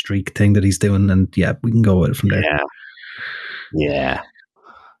match streak thing that he's doing, and yeah, we can go with it from there. Yeah.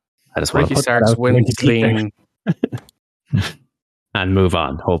 I just Ricky starts wins clean and move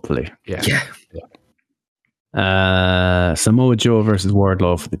on. Hopefully, yeah. Samoa Joe versus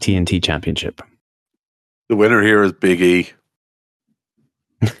Wardlow for the TNT Championship. The winner here is Big E.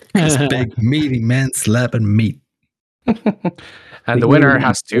 This big meaty man slapping meat. And the winner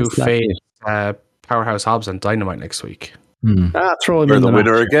has to face Powerhouse Hobbs and Dynamite next week. Throw him Or in the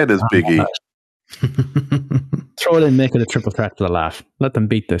winner again is Big E. Throw it in, make it a triple threat for the laugh. Let them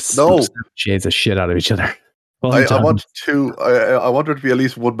beat this. No. Shades of shit out of each other. I want there to be at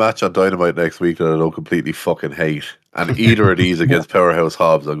least one match on Dynamite next week that I don't completely fucking hate. And either of these against Powerhouse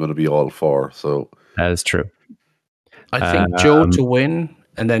Hobbs, I'm going to be all for. So that is true. I think Joe to win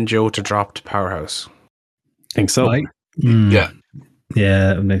and then Joe to drop to Powerhouse. Think so? Right? Yeah.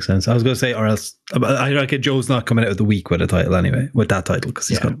 Yeah, it makes sense. I was going to say, or else I reckon Joe's not coming out of the week with a title anyway, with that title, because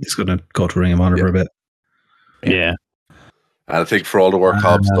he's going to go to Ring of Honor for a bit. Yeah. And I think for all the work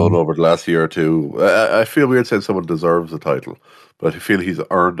Hobbs done over the last year or two, I feel weird saying someone deserves the title, but I feel he's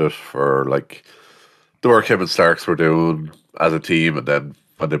earned it for like the work him and Starks were doing as a team, and then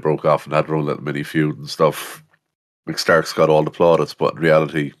when they broke off and had their own little mini feud and stuff, like Starks got all the plaudits, but in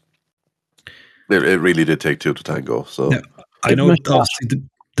reality, it really did take two to tango. So now, I know obviously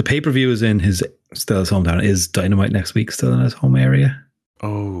the pay-per-view is in his hometown. Is Dynamite next week still in his home area?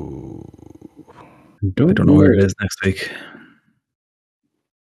 Oh, I don't know where it is next week.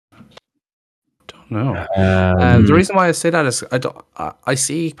 No. The reason why I say that is I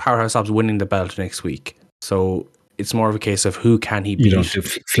see Powerhouse Hobbs winning the belt next week, so it's more of a case of who can he beat. You don't do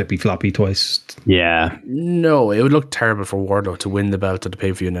flippy floppy twice. Yeah. No, it would look terrible for Wardlow to win the belt at the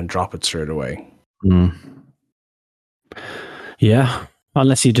pay-per-view and then drop it straight away. Yeah,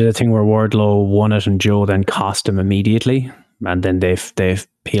 unless you did a thing where Wardlow won it and Joe then cost him immediately, and then they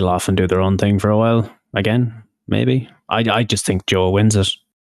peel off and do their own thing for a while again. Maybe I just think Joe wins it.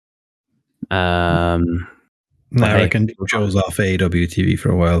 I reckon Joe's off AEW TV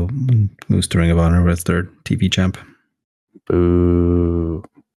for a while. Moves to Ring of Honor as their TV champ. Boo.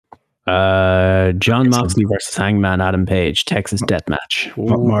 John Moxley versus Hangman Adam Page, Texas Death Match.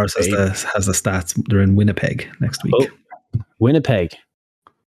 Morris has the stats. They're in Winnipeg next week. Winnipeg.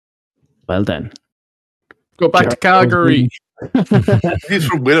 Well then. Go back to Calgary. He's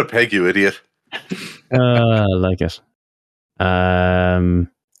from Winnipeg, you idiot. I like it.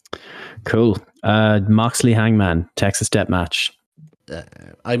 Cool. Moxley Hangman, Texas Death Match.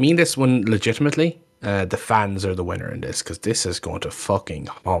 I mean this one legitimately. The fans are the winner in this because this is going to fucking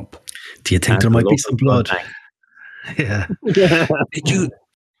hump. Do you think there might be some blood? Yeah. Did you?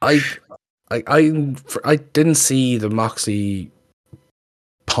 I didn't see the Moxley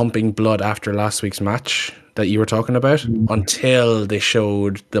pumping blood after last week's match that you were talking about until they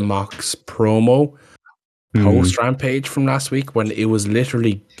showed the Mox promo post Rampage from last week when it was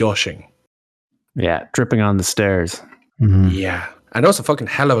literally gushing. Yeah, dripping on the stairs. Yeah. And that was a fucking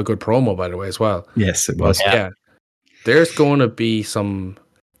hell of a good promo, by the way, as well. Yes, it was. Yeah. There's going to be some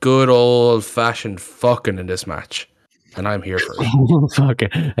good old-fashioned fucking in this match. And I'm here for it.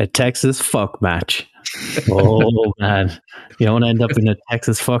 Fucking a Texas fuck match. Oh, man. You don't end up in a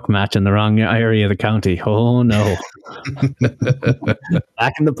Texas fuck match in the wrong area of the county. Oh, no.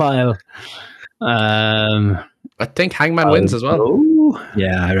 Back in the pile. I think Hangman wins as well.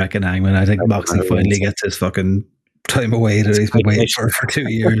 Yeah, I reckon Hangman. I think Moxley finally gets his fucking time away that he's been waiting for 2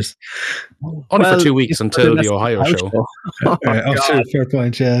 years. Only for 2 weeks until the Ohio show. Fair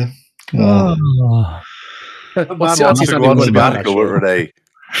point, yeah. What's he not doing with sabbatical with Renee?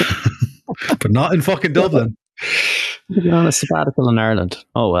 But not in fucking Dublin. You're on a sabbatical in Ireland.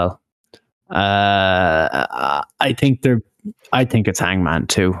 Oh well. I think it's Hangman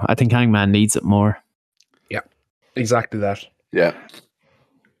too. I think Hangman needs it more. Yeah, exactly that. Yeah.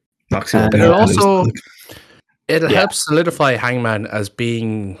 It'll help solidify Hangman as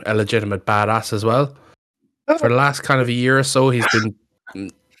being a legitimate badass as well. For the last kind of a year or so, he's been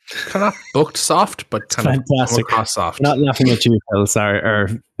kind of booked soft, but kind of come across soft. Not laughing at you, Phil. Sorry, or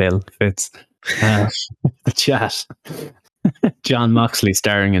Phil Fitz. The chat. John Moxley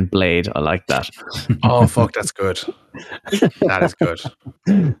starring in Blade. I like that. Oh fuck, that's good. That is good.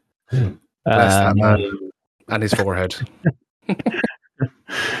 Bless that man and his forehead.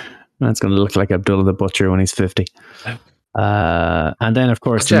 That's going to look like Abdullah the Butcher when he's 50. And then, of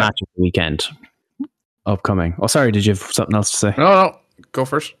course, the match of the weekend upcoming. Oh, sorry, did you have something else to say? No, go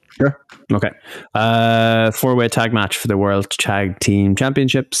first. Sure. Okay. 4-way tag match for the World Tag Team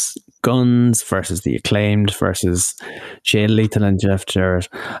Championships. Guns versus the Acclaimed versus Jay Lethal and Jeff Jarrett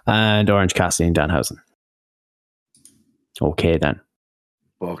and Orange Cassidy and Danhausen. Okay, then.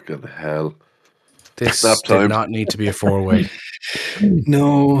 Fucking hell. This did not need to be a 4-way.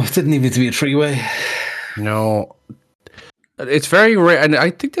 No, it didn't need to be a 3-way. No. It's very rare, and I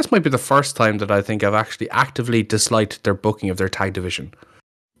think this might be the first time that I think I've actually actively disliked their booking of their tag division,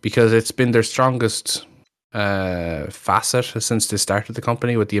 because it's been their strongest facet since they started the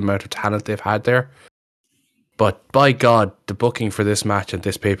company with the amount of talent they've had there. But by God, the booking for this match and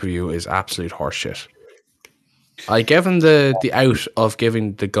this pay-per-view is absolute horseshit. I gave them the out of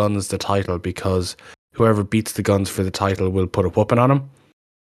giving the Guns the title because whoever beats the Guns for the title will put a whooping on them.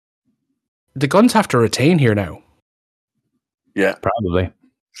 The Guns have to retain here now. Yeah, probably.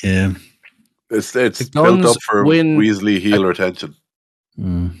 Yeah, it's built up for Weasley heel retention.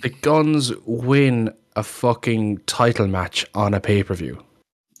 The Guns win a fucking title match on a pay-per-view.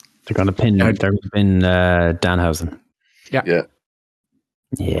 They're going to pin Danhausen. Yeah.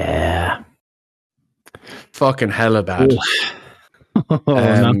 Yeah. Fucking hella bad. Not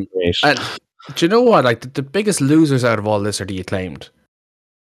great. And do you know what? Like the biggest losers out of all this are the Acclaimed.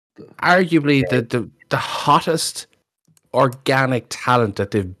 Arguably the hottest organic talent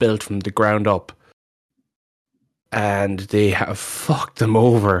that they've built from the ground up. And they have fucked them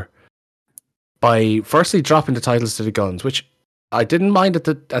over by firstly dropping the titles to the Guns, which I didn't mind at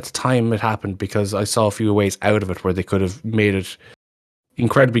the time it happened because I saw a few ways out of it where they could have made it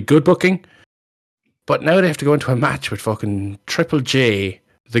incredibly good booking. But now they have to go into a match with fucking Triple J,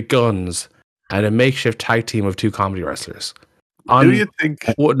 the Guns, and a makeshift tag team of 2 comedy wrestlers. Do you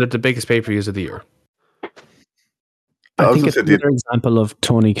think one of the biggest pay-per-views of the year? I think it's another example of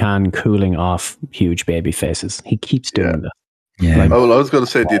Tony Khan cooling off huge baby faces. He keeps doing that. Yeah. I was going to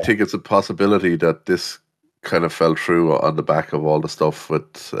say, do you think it's a possibility that this kind of fell through on the back of all the stuff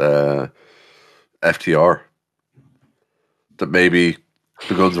with FTR? That maybe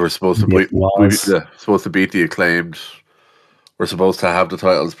the Guns were supposed to beat the Acclaimed. We're supposed to have the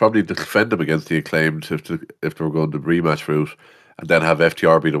titles, probably defend them against the Acclaimed if they were going to rematch route, and then have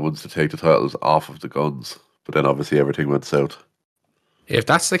FTR be the ones to take the titles off of the Guns. But then obviously everything went south. If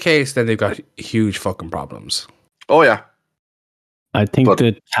that's the case, then they've got huge fucking problems. Oh yeah. I think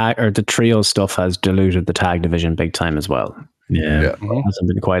the trio stuff has diluted the tag division big time as well. Yeah. It hasn't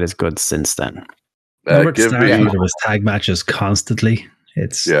been quite as good since then. There was tag matches constantly.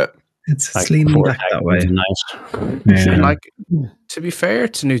 It's like leaning back that way. Like, to be fair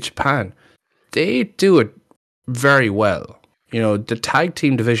to New Japan, they do it very well. You know, the tag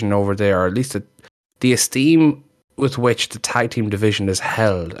team division over there, or at least the esteem with which the tag team division is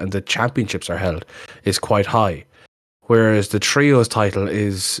held and the championships are held is quite high. Whereas the trios title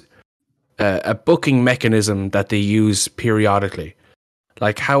is a booking mechanism that they use periodically.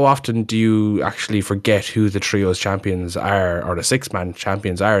 Like, how often do you actually forget who the trios champions are, or the 6-man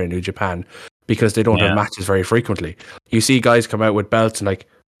champions are in New Japan, because they don't have matches very frequently? You see guys come out with belts and like,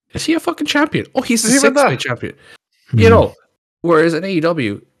 is he a fucking champion? Oh, he's the 6-man champion. You know, whereas in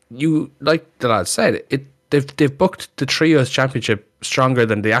AEW, you, like the lad said, they've booked the trios championship stronger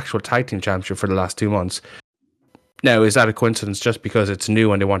than the actual tag team championship for the last 2 months. Now, is that a coincidence just because it's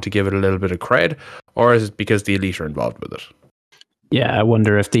new and they want to give it a little bit of cred, or is it because the Elite are involved with it? Yeah, I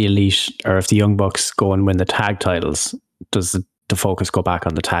wonder if the Elite or if the Young Bucks go and win the tag titles, does the focus go back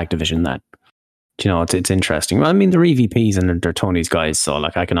on the tag division then? You know, it's interesting. Well, I mean, they're EVPs and they're Tony's guys, so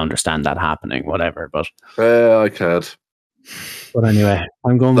like I can understand that happening, whatever. But I can't. But anyway,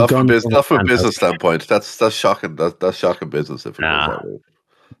 I'm going with Guns. Not from a business standpoint. That's shocking. That's shocking business if it goes that way.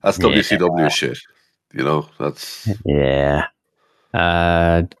 That's WCW shit. You know, that's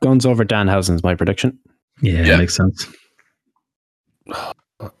Guns over Danhausen's my prediction. Yeah, makes sense.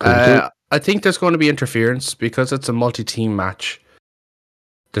 I think there's going to be interference because it's a multi-team match.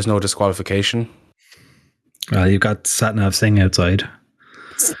 There's no disqualification. Well, you've got Satnav Singh outside.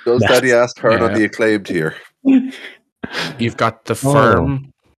 Does Daddy ass turn on the Acclaimed here? You've got the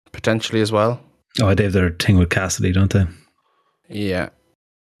Firm potentially as well. Oh, they have their thing with Cassidy, don't they? Yeah.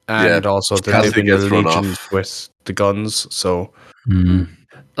 And also the Cassidy gets run Legion off with the guns. So,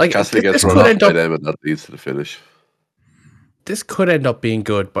 like, Cassidy gets run off by them, and that leads to the finish. This could end up being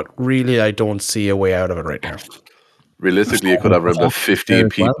good, but really, I don't see a way out of it right now. Realistically, you could have around 15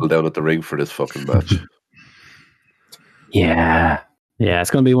 people down at the ring for this fucking match. Yeah,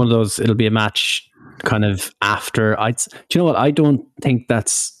 it's going to be one of those. It'll be a match kind of after. Do you know what? I don't think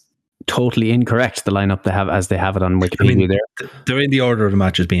that's totally incorrect. The lineup they have it on Wikipedia. They're in the order of the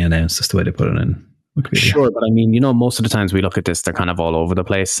matches being announced. That's the way they put it in Wikipedia. Sure, but I mean, most of the times we look at this, they're kind of all over the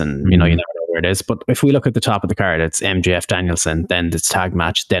place, and you never know where it is. But if we look at the top of the card, it's MJF Danielson, then this tag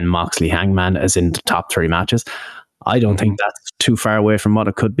match, then Moxley Hangman as in the top 3 matches. I don't think that's too far away from what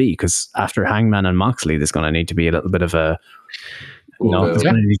it could be, because after Hangman and Moxley, there's going to need to be a little bit of a, there's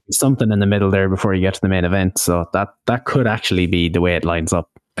going to need to be something in the middle there before you get to the main event. So that could actually be the way it lines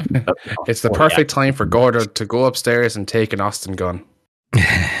up. It's the perfect time for Gordon to go upstairs and take an Austin gun.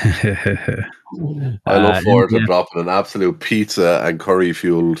 I look forward to dropping an absolute pizza and curry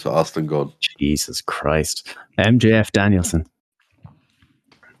fueled Austin gun. Jesus Christ. MJF Danielson.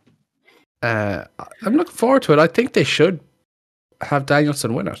 I'm looking forward to it. I think they should have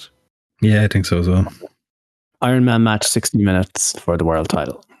Danielson win it. Yeah, I think so as well. Iron Man match, 60 minutes for the world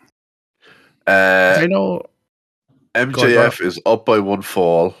title. I know MJF is up by 1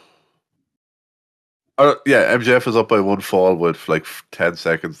 fall. MJF is up by 1 fall with like 10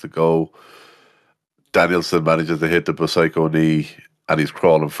 seconds to go. Danielson manages to hit the Psycho knee, and he's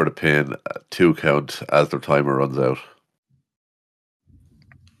crawling for the pin, 2 count as their timer runs out.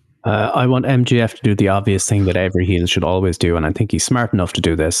 I want MJF to do the obvious thing that every heel should always do, and I think he's smart enough to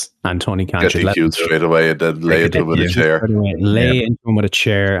do this. And Tony Khan should let him straight away and then lay into him with a chair. Lay into him with a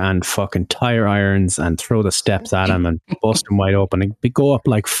chair and fucking tire irons and throw the steps at him and bust him wide open and go up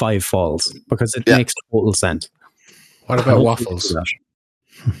like 5 falls, because it makes total sense. What about waffles?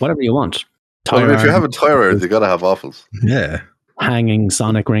 Whatever you want. If you're having tire irons, you got to have waffles. Yeah. Hanging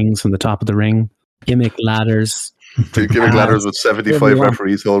sonic rings from the top of the ring. Gimmick ladders. Gimmick ladders with 75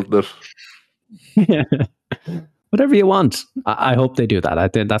 referees holding it. Yeah. Whatever you want. I hope they do that. I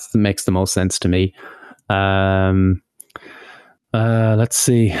think that makes the most sense to me. Let's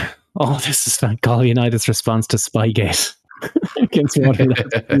see. Oh, this is Call United's response to Spygate against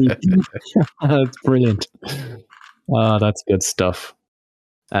Waterloo. That's brilliant. Oh, that's good stuff.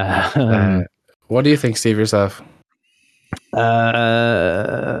 What do you think, Steve, yourself?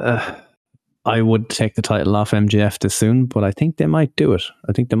 I would take the title off MJF this soon, but I think they might do it.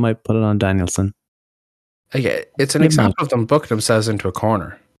 I think they might put it on Danielson. Okay, it's an example of them booking themselves into a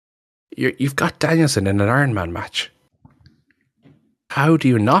corner. You've got Danielson in an Iron Man match. How do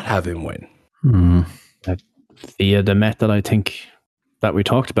you not have him win? Via the method, I think, that we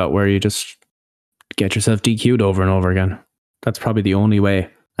talked about, where you just get yourself DQ'd over and over again. That's probably the only way.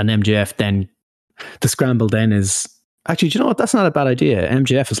 And MJF then, the scramble then is... Actually, do you know what? That's not a bad idea.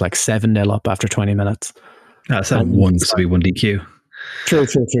 MJF is like 7-0 up after 20 minutes. That's at 1 to be 1 DQ. True,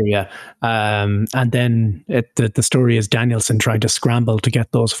 yeah. And then the story is Danielson trying to scramble to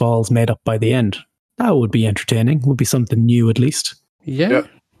get those falls made up by the end. That would be entertaining. Would be something new, at least. Yeah.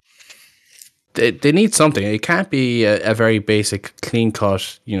 They need something. It can't be a very basic, clean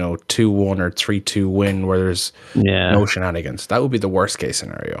cut, 2-1 or 3-2 win where there's no shenanigans. That would be the worst case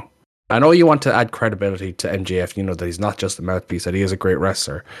scenario. I know you want to add credibility to MJF, that he's not just a mouthpiece, that he is a great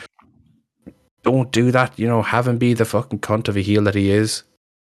wrestler. Don't do that, have him be the fucking cunt of a heel that he is.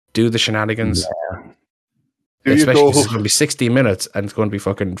 Do the shenanigans. Yeah. Especially because it's going to be 60 minutes and it's going to be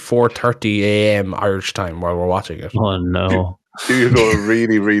fucking 4:30 a.m. Irish time while we're watching it. Oh, no. Do you go a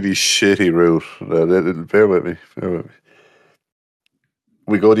really, really shitty route? Bear with me.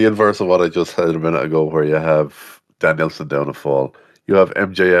 We go the inverse of what I just said a minute ago, where you have Danielson down a fall. You have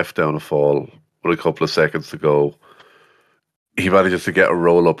MJF down a fall with a couple of seconds to go. He manages to get a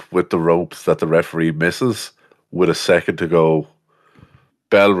roll up with the ropes that the referee misses with a second to go.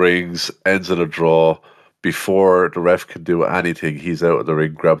 Bell rings, ends in a draw. Before the ref can do anything, he's out of the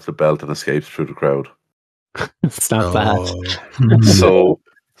ring, grabs the belt and escapes through the crowd. It's not bad. So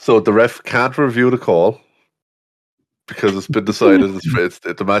the ref can't review the call because it's been decided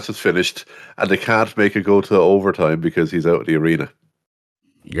the match is finished, and they can't make it go to overtime because he's out of the arena.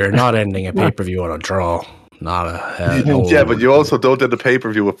 You're not ending a pay-per-view on a draw. Not a no. Yeah, but you also don't in the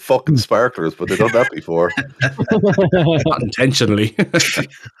pay-per-view with fucking sparklers, but they've done that before. Not intentionally.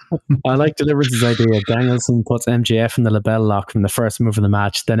 I like Deliverance's idea. Danielson puts MJF in the label lock from the first move of the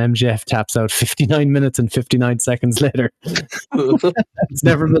match. Then MJF taps out 59 minutes and 59 seconds later. It's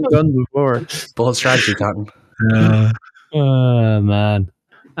never been done before. Bold strategy, Cotton. Oh, man.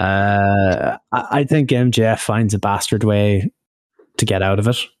 I think MJF finds a bastard way to get out of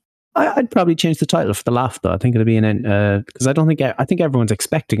it. I'd probably change the title for the laugh, though. I think it'll be because I think everyone's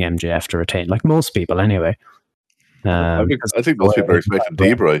expecting MJF to retain, like most people anyway. I think most people are expecting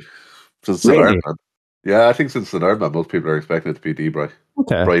D-Bry. Since really? the yeah, I think since the Nerdman, most people are expecting it to be D-Bry.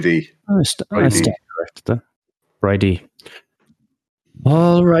 Okay. Brady. Brady.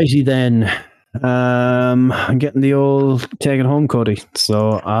 All righty then. I'm getting the old take it home, Cody.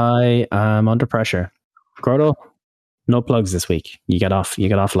 So I am under pressure. Gordo, no plugs this week. You get off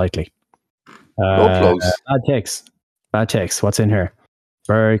lightly. No plugs. Bad takes. What's in here?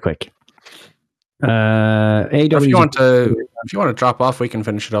 Very quick. AEW. If you want to drop off, we can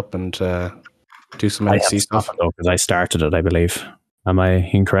finish it up and do some NXT stuff. Because I started it, I believe. Am I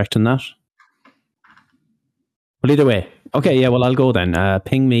incorrect in that? Well, either way. Okay, yeah, well, I'll go then.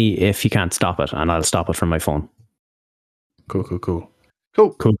 Ping me if you can't stop it, and I'll stop it from my phone. Cool.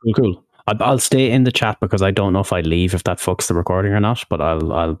 I'll stay in the chat because I don't know if I leave if that fucks the recording or not, but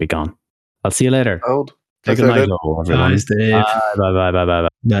I'll be gone. I'll see you later. Take a night, everyone. Nice, Dave.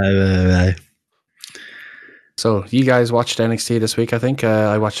 Bye. So, you guys watched NXT this week, I think.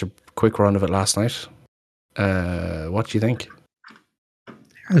 I watched a quick run of it last night. What do you think?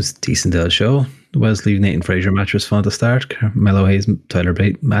 It was a decent show. The Wesley Nathan Fraser match was fun at the start. Carmelo Hayes Tyler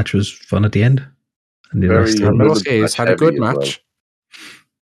Bate match was fun at the end. And Carmelo Hayes had a good match.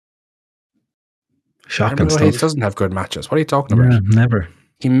 Shocking Carmelo stuff. Hayes doesn't have good matches. What are you talking about? Yeah, never.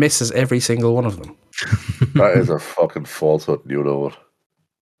 He misses every single one of them. That is a fucking falsehood. You know it.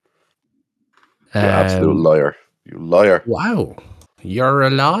 You absolute liar. You liar. Wow. You're a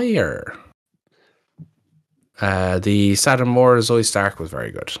liar. The Saturn Moore Zoe Stark was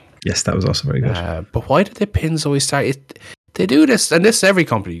very good. Yes, that was also very good. But why did they pin Zoe Stark? They do this, and this is every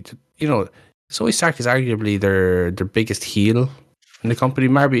company. You know, Zoe Stark is arguably their biggest heel in the company,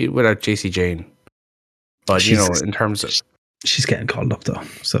 maybe without JC Jane. But in terms of she's getting called up though,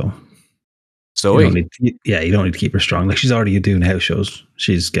 so Zoe, you don't need to keep her strong. Like she's already doing house shows.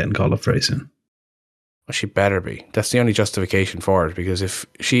 She's getting called up very soon. Well, she better be. That's the only justification for it. Because if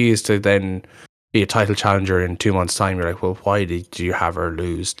she is to then be a title challenger in 2 months' time, you're like, well, why did you have her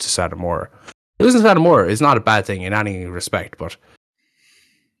lose to Saturn Moore? Losing to Saturn Moore is not a bad thing in any respect, but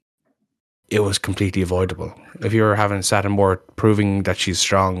it was completely avoidable. If you're having Saturn Moore proving that she's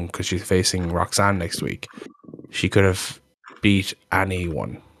strong because she's facing Roxanne next week, she could have beat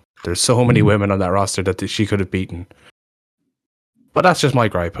anyone. There's so many women on that roster that she could have beaten. But that's just my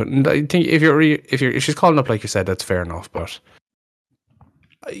gripe. And I think if she's calling up like you said, that's fair enough. But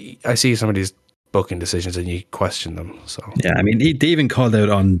I see some of these booking decisions and you question them. So yeah, I mean, they even called out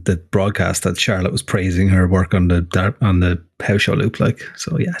on the broadcast that Charlotte was praising her work on the house show loop. Like,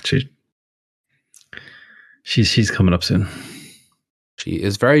 so yeah, she's coming up soon. She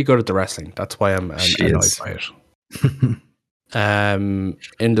is very good at the wrestling. That's why I'm annoyed by it.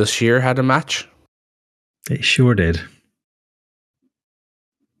 Indus Shear had a match. They sure did.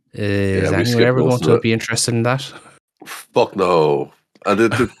 Is anyone ever going to be interested in that? Fuck no. And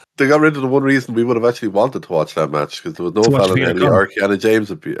they got rid of the one reason we would have actually wanted to watch that match, because there was no Fallon or Kiana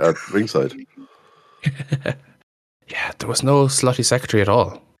James at ringside. Yeah, there was no slutty secretary at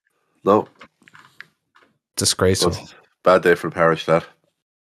all. No. Disgraceful. Bad day for the parish, that.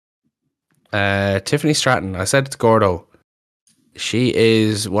 Tiffany Stratton, I said it to Gordo, she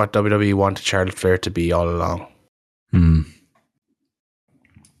is what WWE wanted Charlotte Flair to be all along.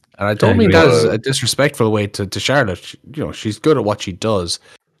 And I don't mean that as a disrespectful way to Charlotte. You know, she's good at what she does,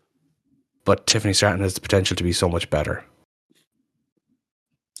 but Tiffany Stratton has the potential to be so much better.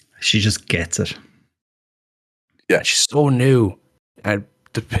 She just gets it. Yeah, she's so new, and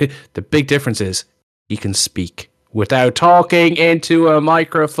the big difference is he can speak without talking into a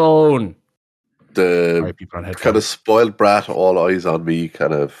microphone. The kind of spoiled brat, all eyes on me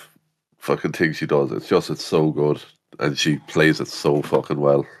kind of fucking thing she does. It's so good. And she plays it so fucking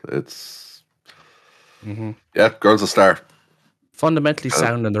well. It's yeah, girl's a star. Fundamentally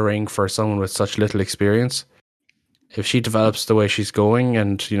sound in the ring for someone with such little experience. If she develops the way she's going,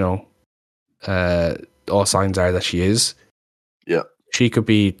 and all signs are that she is, yeah, she could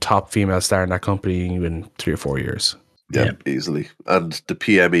be top female star in that company in 3 or 4 years. Yeah, easily. And the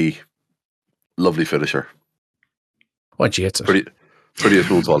PME, lovely finisher. When she hits it, Prettiest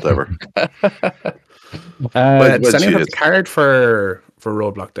moonsault ever. Does anyone she have hits. the card for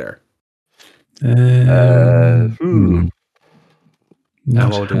Roadblock there? Not And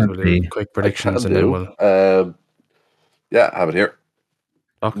we'll do quick predictions, and then we'll. Yeah, I have it here.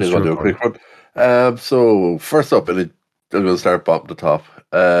 May as well do a quick one. So first up, I'm going to start bottom to top.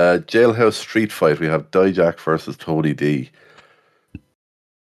 Jailhouse Street Fight. We have Dijak versus Tony D.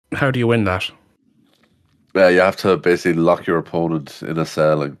 How do you win that? You have to basically lock your opponent in a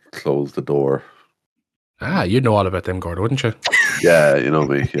cell and close the door. You'd know all about them, Gordon, wouldn't you? Yeah, you know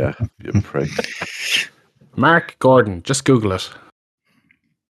me. Yeah, you prick. Mark Gordon, just Google it.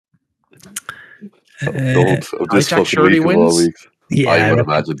 Dijak surely wins. Yeah, I would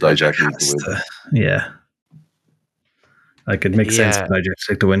imagine Dijak needs to win. Yeah, I could make sense for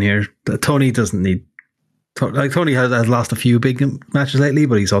Dijak to win here. Tony doesn't need. Like Tony has lost a few big matches lately,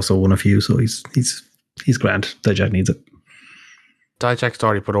 but he's also won a few, so he's grand. Dijak needs it. Dijak's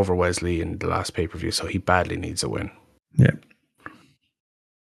already put over Wesley in the last pay-per-view, so he badly needs a win. Yeah.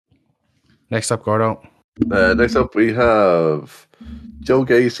 Next up, Gordo. Next up, we have Joe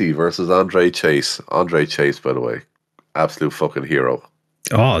Gacy versus Andre Chase. Andre Chase, by the way, absolute fucking hero.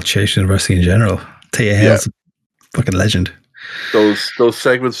 Oh, Chase University in general. Taya Hale's a fucking legend. Those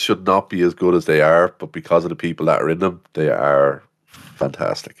segments should not be as good as they are, but because of the people that are in them, they are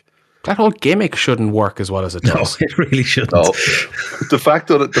fantastic. That whole gimmick shouldn't work as well as it does. No, it really shouldn't. No. The fact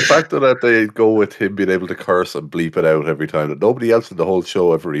that they go with him being able to curse and bleep it out every time, that nobody else in the whole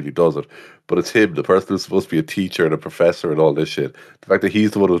show ever really does it, but it's him, the person who's supposed to be a teacher and a professor and all this shit. The fact that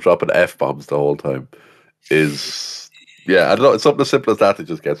he's the one who's dropping F-bombs the whole time is, I don't know, it's something as simple as that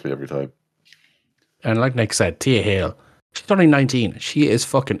just gets me every time. And like Nick said, Tia Hale, she's only 19. She is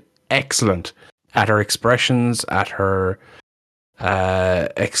fucking excellent at her expressions, at her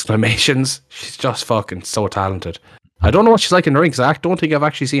exclamations. She's just fucking so talented. I don't know what she's like in the ring, because I don't think I've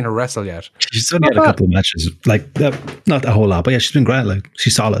actually seen her wrestle yet. She's only had a couple of matches, like not a whole lot, but yeah, she's been great. Like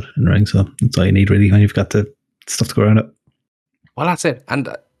she's solid in the ring, so that's all you need really when you've got the stuff to go around it. Well, that's it. And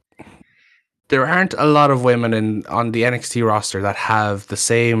there aren't a lot of women on the NXT roster that have the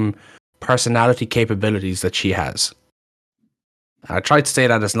same personality capabilities that she has. I tried to say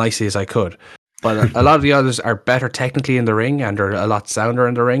that as nicely as I could, but a lot of the others are better technically in the ring and are a lot sounder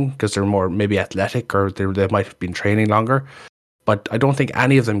in the ring because they're more maybe athletic or they might have been training longer. But I don't think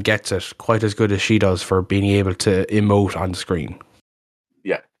any of them gets it quite as good as she does for being able to emote on the screen.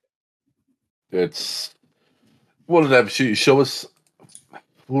 Yeah. It's one of them. She showed us,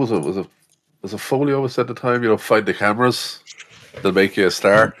 what was it? Was it Foley always said at the time, find the cameras, they'll make you a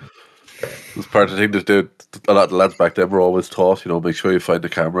star. It was part of the thing that a lot of the lads back then were always taught, make sure you find the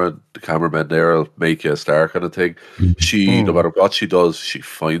camera, and the cameraman there will make you a star kind of thing. She, no matter what she does, she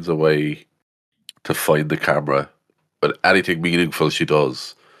finds a way to find the camera. But anything meaningful she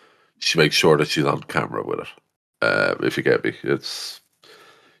does, she makes sure that she's on camera with it. If you get me.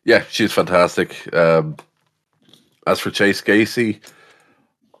 She's fantastic. As for Chase Gacy,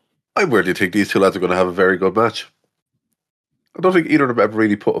 I really think these two lads are going to have a very good match. I don't think either of them ever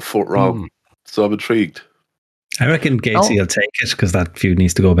really put a foot wrong. So I'm intrigued. I reckon Gacy will take it because that feud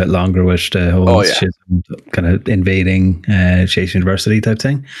needs to go a bit longer with the whole Chisholm kind of invading Chase University type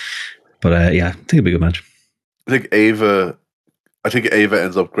thing. But I think it'll be a good match. I think Ava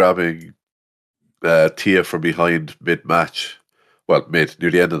ends up grabbing Tia from behind mid-match. Well, near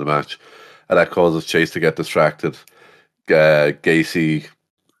the end of the match. And that causes Chase to get distracted. Gacy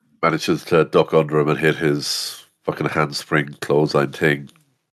manages to duck under him and hit his fucking handspring clothesline thing.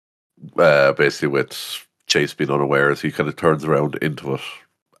 Basically with Chase being unaware as he kind of turns around into it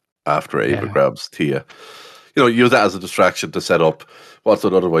after Ava grabs Tia. Use that as a distraction to set up what's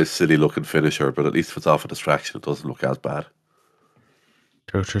an otherwise silly looking finisher, but at least if it's off a distraction, it doesn't look as bad.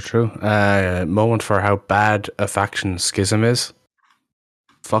 True. Moment for how bad a faction Schism is.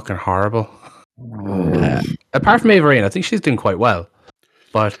 Fucking horrible. Apart from Ava, I think she's doing quite well.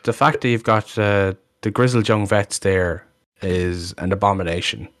 But the fact that you've got the grizzled young vets there is an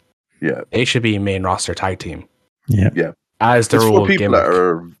abomination. Yeah. They should be main roster tag team. Yeah. As their old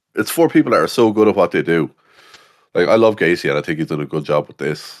gimmick. It's four people that are so good at what they do. Like, I love Gacy and I think he's done a good job with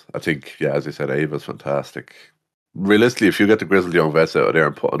this. I think, as I said, Ava's fantastic. Realistically, if you get the grizzled young vets out of there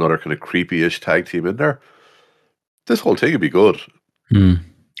and put another kind of creepy-ish tag team in there, this whole thing would be good. And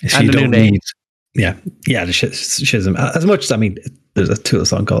the new name. The Schism. As much as, there's a Tool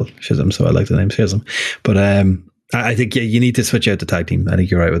song called Schism, so I like the name Schism. But I think you need to switch out the tag team. I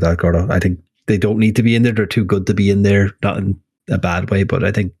think you're right with that, Gordo. I think they don't need to be in there. They're too good to be in there, not in a bad way, but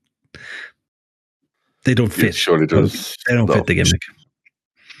I think they don't fit. Surely there's, they don't fit the gimmick.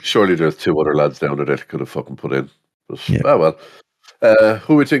 Surely there's two other lads down there that could have fucking put in. But, well.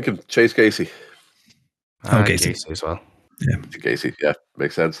 Who are we thinking? Chase Gacy. Gacy as well. Yeah, Gacy. Yeah,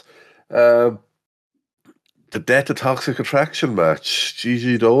 makes sense. The Death of Toxic Attraction match: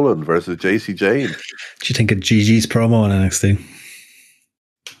 Gigi Dolan versus JC Jane. Do you think of Gigi's promo on NXT?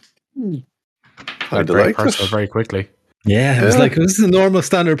 Kind of Very liked personal, it. very quickly. Yeah, it was like, this is a normal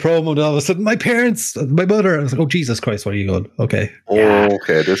standard promo, and all of a sudden, my parents, my mother, I was like, oh, Jesus Christ, what are you going? Okay.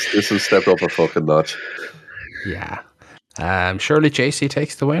 Okay, this has stepped up a fucking notch. Yeah. Surely JC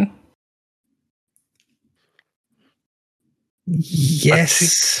takes the win.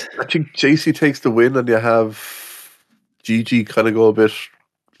 Yes. I think JC takes the win, and you have Gigi kind of go a bit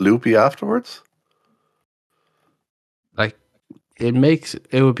loopy afterwards. Like, it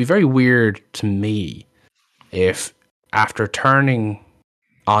would be very weird to me if after turning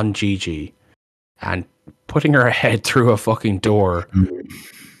on Gigi and putting her head through a fucking door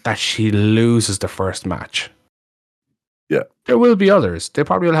that she loses the first match. Yeah. There will be others. They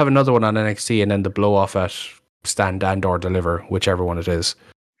probably will have another one on NXT and then the blow off at Stand and or Deliver, whichever one it is.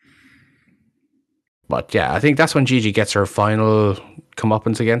 But yeah, I think that's when Gigi gets her final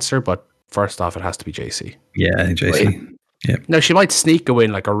comeuppance against her, but first off, it has to be JC. Yeah, I think JC. Right. Yeah. Now, she might sneak a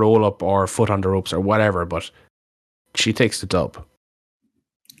win like a roll up or foot on the ropes or whatever, but she takes the dub.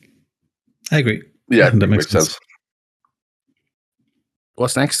 I agree. Yeah, that makes sense.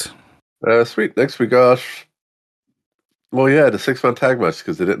 What's next? Sweet. Next we got, the 6-man tag match,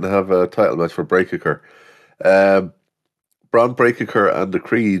 because they didn't have a title match for Breaker. Braun Breaker and the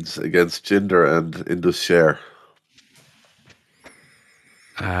Creeds against Jinder and Indus Sher.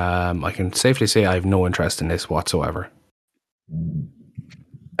 I can safely say I have no interest in this whatsoever.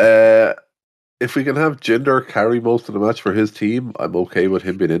 If we can have Jinder carry most of the match for his team, I'm okay with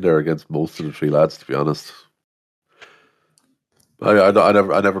him being in there against most of the three lads, to be honest. I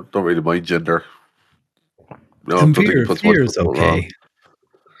never don't really mind Jinder. No, Fear is okay.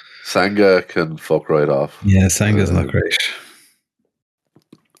 Sangha can fuck right off. Yeah, Sanga's not great.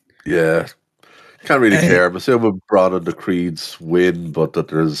 Yeah. Can't really care. I'm assuming Braun and the Creeds win, but that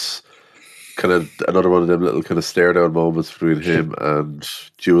there's kind of another one of them little kind of stare down moments between him and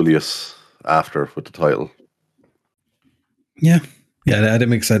Julius after with the title. Yeah, that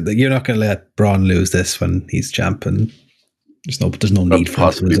makes sense. You're not going to let Braun lose this when he's champ, and there's no need for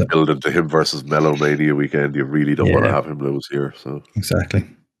possibly him to build into him versus Mellow Mania weekend. You really don't want to have him lose here. So exactly.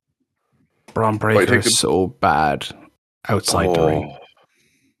 Braun Breaker is so bad outside the ring.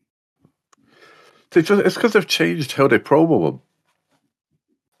 It's because they've changed how they promo him.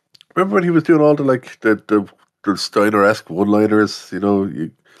 Remember when he was doing all the Steiner-esque one-liners? You know,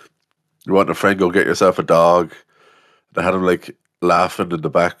 you want a friend, go get yourself a dog. They had him laughing in the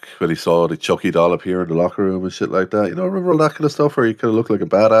back when he saw the Chucky doll appear in the locker room and shit like that. You know, remember all that kind of stuff where he kind of looked like a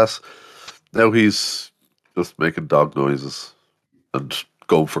badass? Now he's just making dog noises and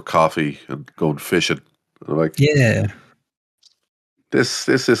going for coffee and going fishing. And I'm like, yeah. This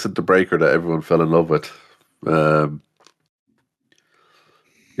isn't the Breaker that everyone fell in love with.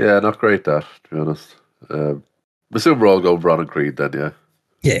 Yeah, not great that, to be honest. I assume we're all going Braun and Creed then, yeah?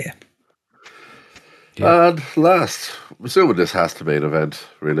 Yeah. And last, I'm assuming this has to be an event,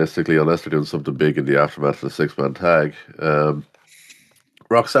 realistically, unless they're doing something big in the aftermath of the 6-man tag.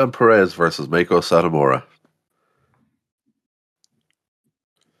 Roxanne Perez versus Meiko Satomura.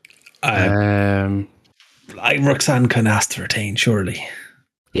 Roxanne can ask to retain, surely.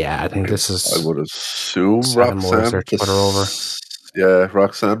 Yeah, I think this is. I would assume Roxanne to put her over. Yeah,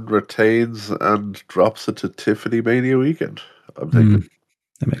 Roxanne retains and drops it to Tiffany Mania weekend. I'm thinking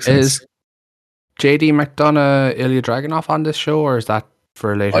that makes sense. Is JD McDonough, Ilya Dragunov on this show, or is that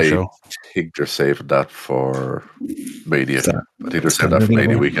for a later show? I think they're saving that for Mania. I think they're saving that for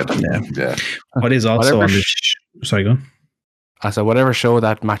Mania weekend. Yeah. What is also on this? Sorry, go on. I said, whatever show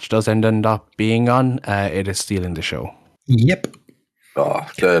that match does end up being on, it is stealing the show. Yep.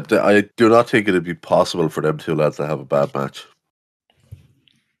 I do not think it'd be possible for them two lads to have a bad match.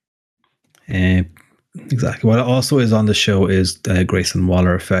 Exactly. What also is on the show is the Grayson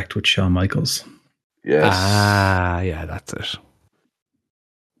Waller effect with Shawn Michaels. Yes. Yeah, that's it.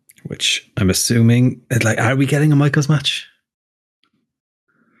 Which I'm assuming, are we getting a Michaels match?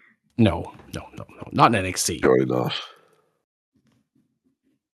 No. Not in NXT. Surely not.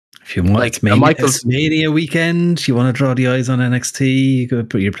 If you want, Michaels Mania weekend, you want to draw the eyes on NXT, you're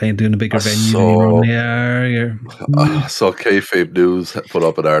doing a bigger venue than you normally are. I saw Kayfabe News put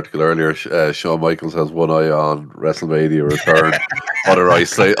up an article earlier. Shawn Michaels has one eye on WrestleMania Return, other eye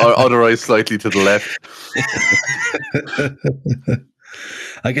slightly to the left.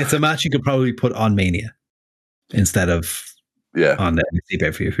 I guess a match you could probably put on Mania instead of on the NXT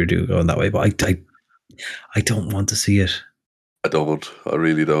pay-per-view if you're going that way. But I don't want to see it. I don't. I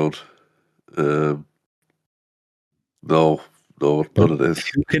really don't. No, none of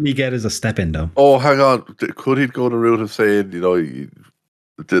this. Who can he get as a step in, though? Oh, hang on. Could he go the route of saying,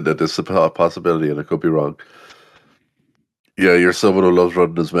 that there's a possibility, and I could be wrong. Yeah, you're someone who loves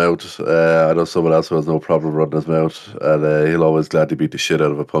running his mouth. I know someone else who has no problem running his mouth, and he'll always gladly beat the shit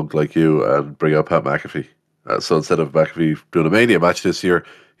out of a punk like you and bring out Pat McAfee. So instead of McAfee doing a Mania match this year,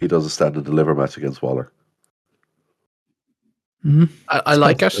 he does a stand and deliver match against Waller. Mm-hmm. I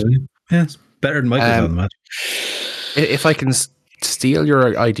like it. Yeah, it's better than Michael's on the match. If I can steal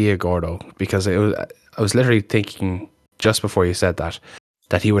your idea, Gordo, because I was literally thinking just before you said that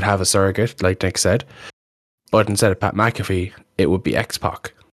he would have a surrogate, like Nick said, but instead of Pat McAfee, it would be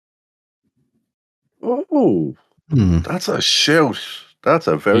X-Pac. Oh, that's a shout. That's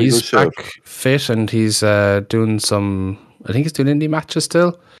a very good shout. He's back fit, and he's doing some. I think he's doing indie matches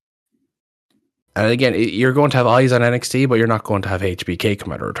still. And again, you're going to have eyes on NXT, but you're not going to have HBK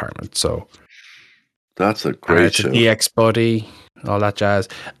come out of retirement. So that's a great show. DX buddy, all that jazz.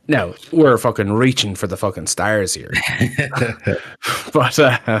 Now we're fucking reaching for the fucking stars here. But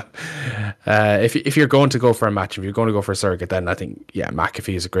if you're going to go for a match, if you're going to go for a surrogate, then I think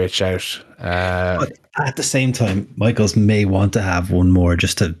McAfee is a great shout. But at the same time, Michaels may want to have one more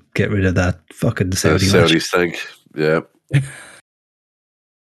just to get rid of that fucking Saudi stink. Yeah.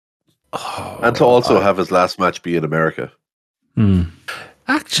 And to also have his last match be in America.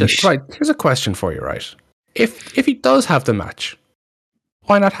 Actually, right, here's a question for you, right? If he does have the match,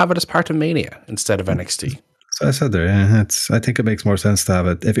 why not have it as part of Mania instead of NXT? So I said there, I think it makes more sense to have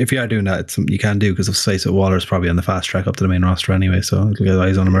it. If you are doing that, it's something you can do, because of say so Waller's probably on the fast track up to the main roster anyway, so it'll get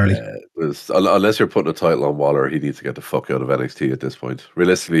eyes on him early. Unless you're putting a title on Waller, he needs to get the fuck out of NXT at this point.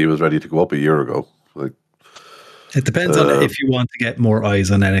 Realistically, he was ready to go up a year ago. It depends on if you want to get more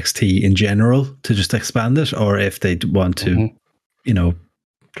eyes on NXT in general to just expand it, or if they want to,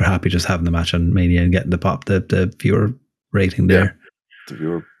 they're happy just having the match on Mania and getting the viewer rating there. The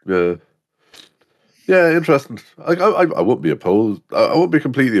viewer, yeah, interesting. I wouldn't be opposed. I wouldn't be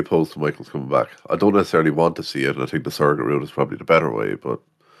completely opposed to Michaels coming back. I don't necessarily want to see it, and I think the surrogate route is probably the better way. But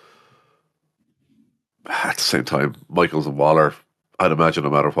at the same time, Michaels and Waller, I'd imagine no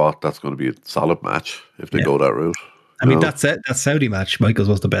matter what, that's going to be a solid match if they go that route. I mean, that Saudi match, Michaels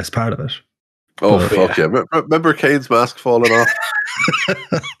was the best part of it. Oh, fuck yeah. Remember Kane's mask falling off?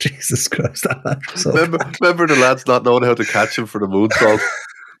 Jesus Christ. That match was so remember the lads not knowing how to catch him for the moonsault?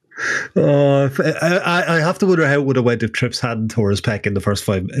 I have to wonder how it would have went if Trips hadn't tore his pec in the first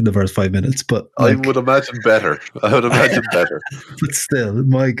 5 minutes. But I would imagine better. But still,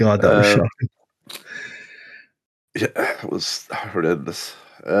 my God, that was shocking. Yeah, it was horrendous.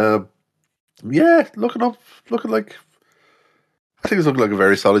 Looking like, I think it's looking like a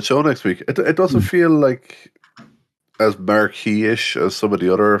very solid show next week. It doesn't feel like as marquee-ish as some of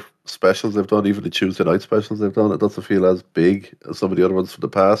the other specials they've done, even the Tuesday night specials they've done. It doesn't feel as big as some of the other ones from the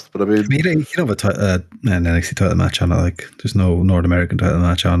past. But I mean you don't have an NXT title match on it. Like, there's no North American title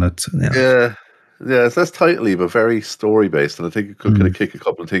match on it. Yeah, it's less tightly, but very story-based. And I think it could kind of kick a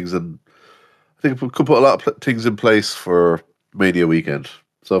couple of things in. I think it could put a lot of things in place for Mania weekend.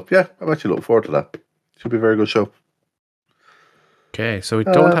 So, yeah, I'm actually looking forward to that. Should be a very good show. Okay, so we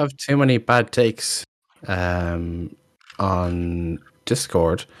don't have too many bad takes on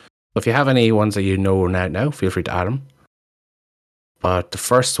Discord. If you have any ones that you know now, feel free to add them. But the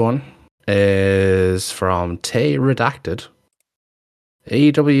first one is from Tay Redacted.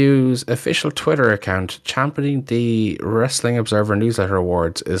 AEW's official Twitter account championing the Wrestling Observer Newsletter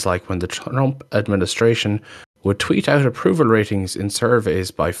Awards is like when the Trump administration would tweet out approval ratings in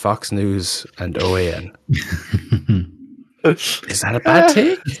surveys by Fox News and OAN. Is that a bad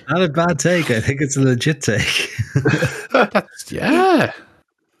take? It's not a bad take. I think it's a legit take.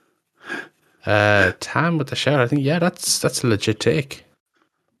 Tam with the shout. I think that's a legit take.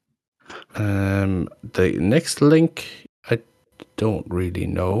 The next link I don't really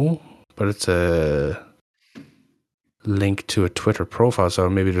know, but it's a link to a Twitter profile, so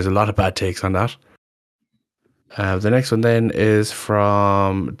maybe there's a lot of bad takes on that. The next one then is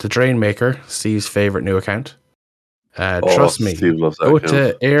from the Drainmaker, Steve's favorite new account. Trust me, Steve loves that go account.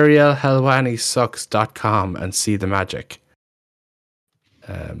 to arielhelwanisucks.com and see the magic.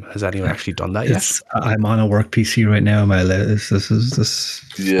 Has anyone actually done that yet? I'm on a work PC right now. My this.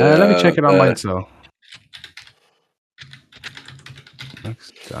 Yeah, let me check it on mine. So,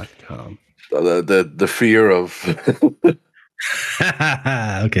 X.com. The fear of.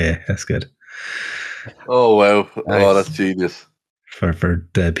 Okay, that's good. Oh wow! Nice. Oh, that's genius. For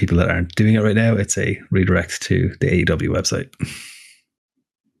the people that aren't doing it right now, it's a redirect to the AEW website.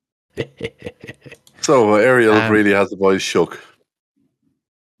 So Ariel really has the boys shook.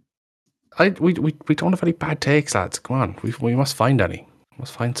 We don't have any bad takes, lads. Come on, we must find any. We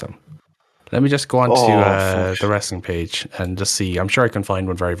must find some. Let me just go on to the wrestling page and just see. I'm sure I can find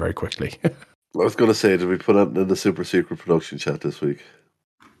one very, very quickly. I was going to say, did we put it in the super secret production chat this week?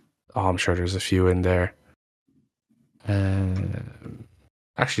 Oh, I'm sure there's a few in there.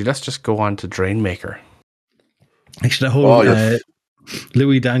 Actually, let's just go on to Drainmaker. Actually, the whole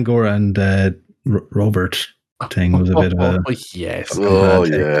Louis Dangor and Robert thing was a bit of a... yes.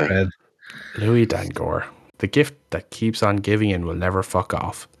 Yeah. Louis Dangor. The gift that keeps on giving and will never fuck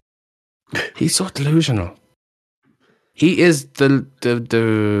off. He's so delusional. He is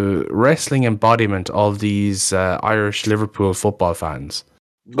the wrestling embodiment of these Irish Liverpool football fans.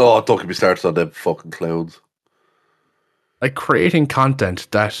 No, don't get me started on them fucking clowns. Like creating content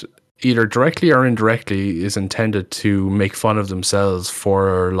that either directly or indirectly is intended to make fun of themselves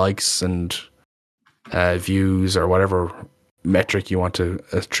for likes and views or whatever metric you want to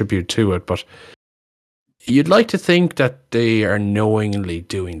attribute to it. But you'd like to think that they are knowingly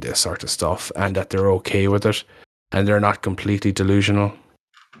doing this sort of stuff and that they're okay with it and they're not completely delusional.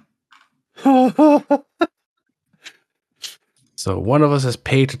 So one of us is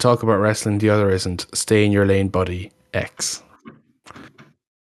paid to talk about wrestling, the other isn't. Stay in your lane, buddy. X.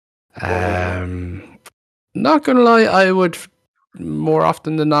 Not gonna lie, I would more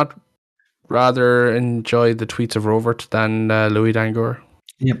often than not rather enjoy the tweets of Robert than Louis Dangor.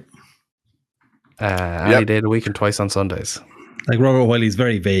 Yep. Any day of the week and twice on Sundays. Like Robert, while he's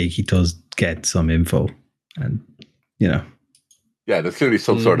very vague, he does get some info, and yeah, there's clearly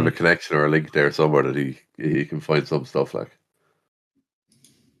some sort of a connection or a link there somewhere that he can find some stuff like.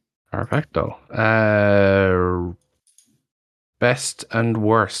 Perfecto. Best and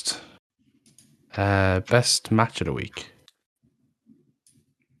worst. Best match of the week.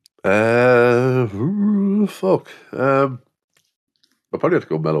 Fuck. I'll probably have to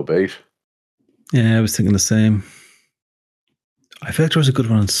go Mellow Bait. Yeah, I was thinking the same. I feel like there was a good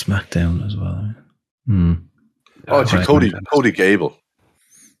one on SmackDown as well. Oh, actually, Cody Gable.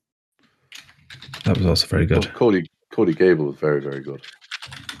 That was also very good. Cody Gable was very, very good.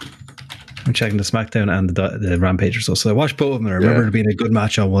 I'm checking the SmackDown and the Rampage or so I watched both of them and I remember it being a good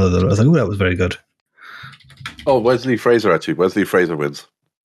match on one of them. I was like, oh, that was very good. Oh, Wesley Fraser, actually. Wesley Fraser wins.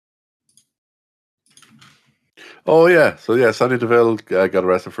 Oh, yeah. So, yeah, Sonya Deville got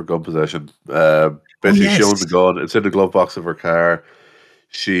arrested for gun possession. Basically, she owned the gun. It's in the glove box of her car.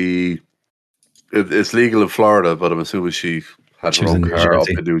 It's legal in Florida, but I'm assuming she had her own car up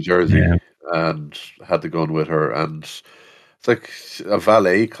in New Jersey and had the gun with her. And it's like a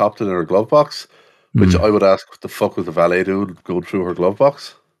valet copped in her glove box, which I would ask, what the fuck was the valet doing going through her glove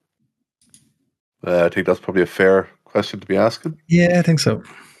box? I think that's probably a fair question to be asking. Yeah, I think so.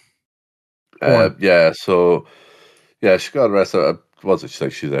 She got arrested. Was it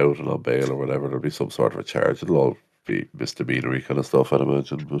like she's out and on bail or whatever? There'll be some sort of a charge. It'll all be misdemeanor kind of stuff, I'd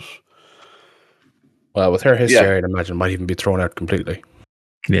imagine. But well, with her history, I'd imagine might even be thrown out completely.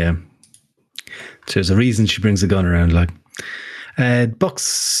 Yeah. So there's a reason she brings a gun around. Like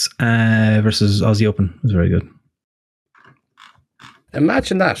Bucks versus Aussie Open was very good.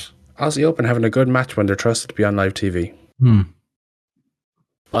 Imagine that. Aussie Open having a good match when they're trusted to be on live TV. Well,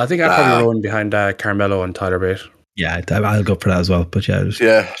 I think I'd probably roll in behind Carmelo and Tyler Bate. Yeah, I'll go for that as well. But I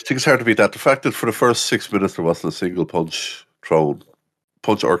think it's hard to beat that. The fact that for the first 6 minutes there wasn't a single punch or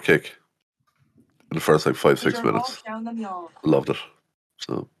kick in the first 5-6 minutes. Loved it.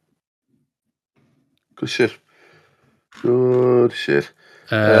 So good shit.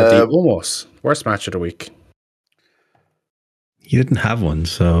 The almost worst match of the week. You didn't have one,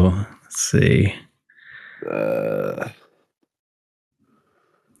 so let's see.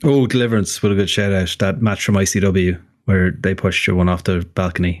 Deliverance, what a good shout out. That match from ICW where they pushed one off the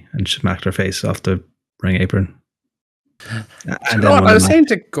balcony and smacked her face off the ring apron. And I was saying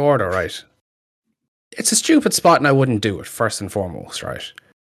to Gordo, right? It's a stupid spot and I wouldn't do it, first and foremost, right?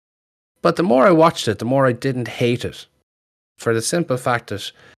 But the more I watched it, the more I didn't hate it. For the simple fact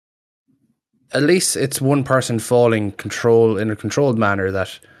that at least it's one person falling in a controlled manner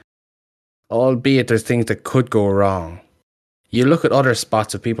that, albeit there's things that could go wrong, you look at other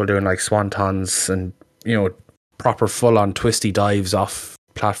spots of people doing like swantons and, proper full-on twisty dives off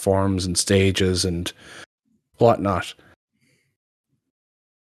platforms and stages and whatnot.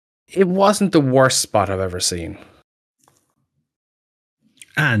 It wasn't the worst spot I've ever seen.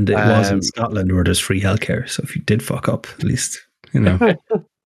 And it was in Scotland where there's free healthcare. So if you did fuck up, at least,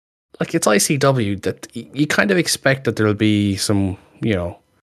 Like, it's ICW that you kind of expect that there'll be some,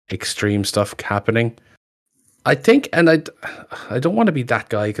 extreme stuff happening. I think, and I don't want to be that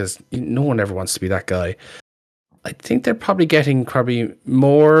guy because no one ever wants to be that guy. I think they're probably getting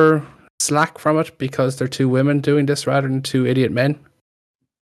more slack from it because they're two women doing this rather than two idiot men?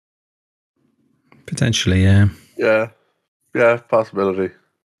 Potentially, yeah. Yeah, possibility.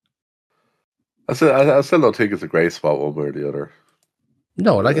 I still don't think it's a great spot one way or the other.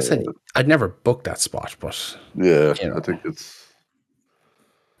 No, like I said, I'd never book that spot, but Yeah, you know, I think it's.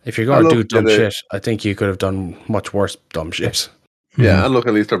 if you're going to do dumb shit, I think you could have done much worse dumb shit. Yeah, and look,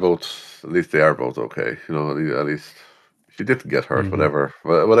 at least they are both okay. You know, at least she didn't get hurt. Whatever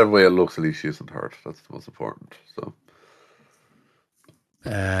way it looks, at least she isn't hurt. That's the most important. So,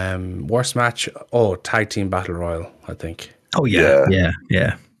 worst match? Oh, tag team battle royal. I think. Oh yeah.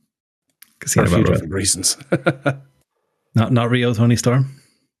 For a few different reasons. Not Rio Tony Storm.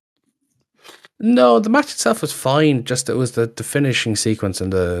 No, the match itself was fine. Just it was the finishing sequence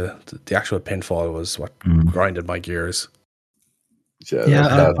and the actual pinfall was what grinded my gears.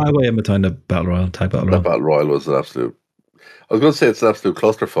 Yeah, I weigh in between the battle royal, tag battle royal. That battle royal was an absolute. I was going to say it's an absolute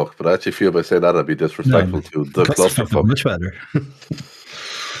clusterfuck, but I actually feel by saying that I'd be disrespectful to the clusterfuck. Much better.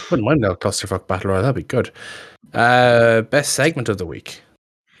 Wouldn't mind that clusterfuck battle royal. That'd be good. Best segment of the week.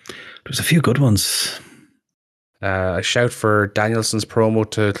 There's a few good ones. A shout for Danielson's promo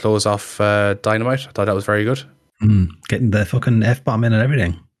to close off Dynamite. I thought that was very good. Getting the fucking F-bomb in and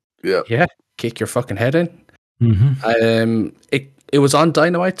everything. Yeah. Kick your fucking head in. It was on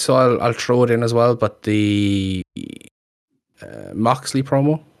Dynamite, so I'll throw it in as well. But the Moxley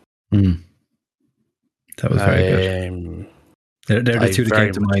promo, that was very good. They're the two that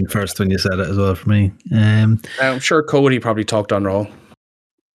came to mind first when you said it as well for me. I'm sure Cody probably talked on Raw.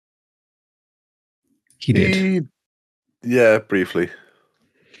 He did. Yeah, briefly.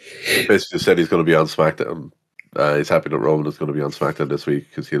 Basically said he's going to be on SmackDown. He's happy that Roman is going to be on SmackDown this week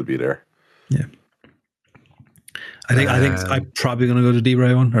because he'll be there. Yeah. I think I'm probably going to go to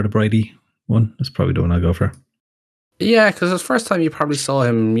D-Ray one or the Brady one. That's probably the one I'll go for. Yeah, because it's the first time you probably saw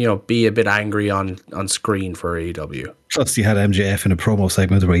him, be a bit angry on screen for AEW. Plus, you had MJF in a promo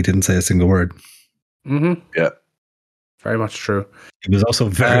segment where he didn't say a single word. Yeah. Very much true. He was also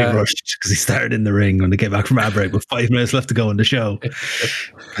very rushed because he started in the ring when they came back from ad break with 5 minutes left to go in the show.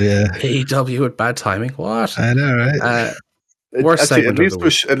 Yeah. AEW with bad timing. What? I know, right? Worst segment of the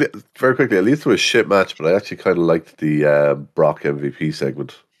week. Very quickly, at least it was a shit match, but I actually kind of liked the Brock MVP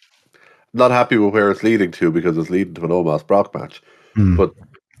segment. Not happy with where it's leading to because it's leading to an Omos Brock match. But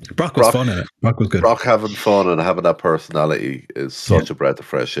Brock was fun in it. Brock was good. Brock having fun and having that personality is such a breath of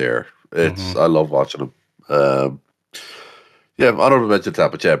fresh air. I love watching him. Honorable mention to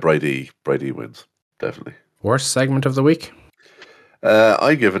that, but Brady wins, definitely. Worst segment of the week?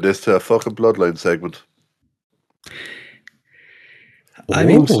 I'm giving this to a fucking Bloodline segment. I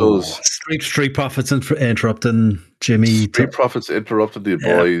mean, Street Profits interrupting Jimmy. Street Profits interrupting the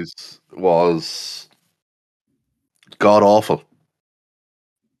boys was god awful.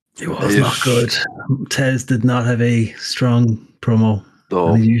 It was not good. Tez did not have a strong promo.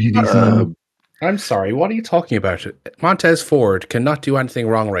 No. I'm sorry, what are you talking about? Montez Ford cannot do anything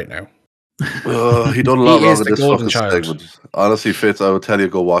wrong right now. He done a lot wrong in this fucking segment. Honestly, Fitz, I would tell you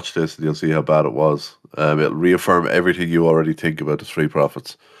go watch this and you'll see how bad it was. It'll reaffirm everything you already think about the Street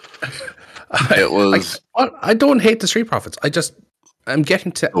Profits. I don't hate the Street Profits. I'm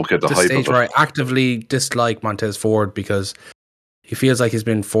getting to the stage where I actively dislike Montez Ford because he feels like he's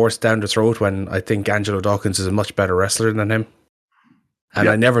been forced down the throat when I think Angelo Dawkins is a much better wrestler than him. And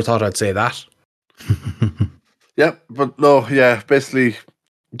I never thought I'd say that. Basically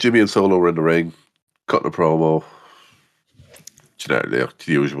Jimmy and Solo were in the ring, cutting a promo, the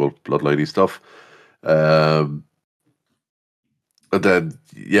usual bloodliney stuff. And then,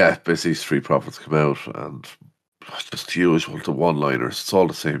 basically Street Profits come out and just the usual, the one-liners. It's all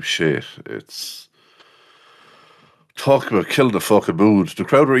the same shit. It's talk about killing the fucking mood. The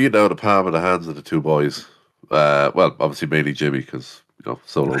crowd were eating out the palm of the hands of the two boys. Obviously mainly Jimmy because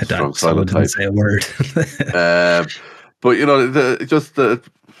Solo's a strong silent type. Say a word.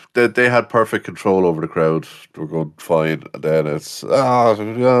 But they had perfect control over the crowd. They were going fine, and then it's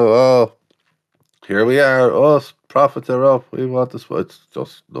here we are. Us profits are up. We want this. It's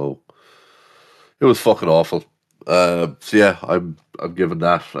just no. It was fucking awful. I'm giving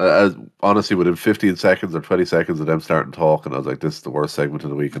that. Honestly, within 15 seconds or 20 seconds of them starting talking, I was like, this is the worst segment of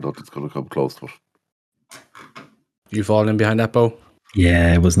the week, and nothing's going to come close to it. You falling behind that, Bo?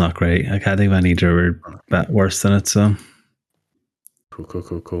 Yeah, it was not great. I can't think of any were worse than it. So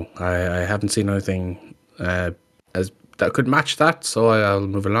cool. I haven't seen anything as that could match that, so I'll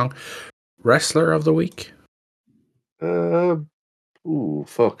move along. Wrestler of the week. Fuck.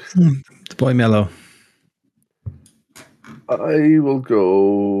 The boy Mello. I will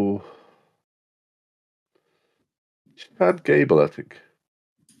go Chad Gable, I think.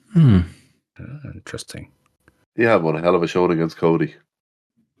 Interesting. He had one hell of a showing against Cody.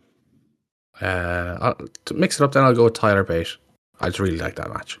 To mix it up, then I'll go with Tyler Bate. I just really like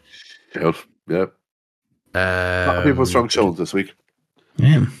that match. Yeah. People with strong shows this week.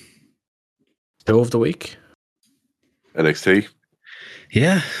 Yeah. Show of the week. NXT.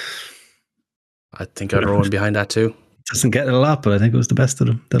 Yeah. I think I'd roll in behind that too. Doesn't get it a lot, but I think it was the best of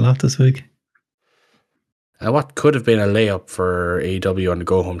the lot this week. What could have been a layup for AEW on the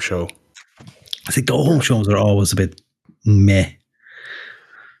Go Home show? I think go home shows are always a bit meh.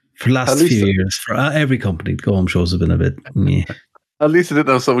 For the last few years, for every company, go home shows have been a bit meh. At least I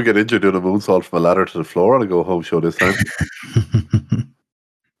didn't have someone get injured doing a moonsault from a ladder to the floor on a go home show this time.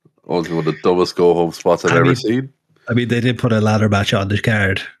 Only one of the dumbest go home spots I've ever seen. I mean, they did put a ladder match on the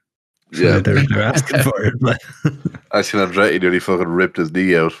card. So yeah, they're asking for it. But actually, Andretti nearly fucking ripped his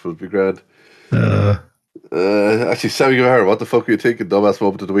knee out. It would be grand. Actually, Sammy Guevara, what the fuck are you thinking? Dumbass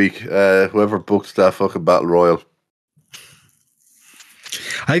moment of the week. Whoever booked that fucking battle royal.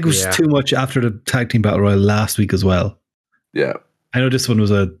 I think it was too much after the tag team battle royal last week as well. Yeah. I know this one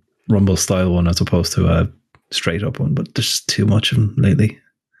was a Rumble style one as opposed to a straight up one, but there's just too much of them lately.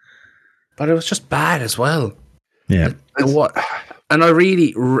 But it was just bad as well. Yeah. And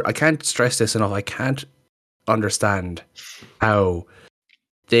I can't stress this enough. I can't understand how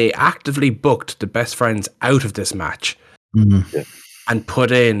they actively booked the best friends out of this match and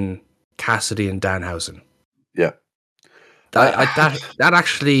put in Cassidy and Danhausen. Yeah. That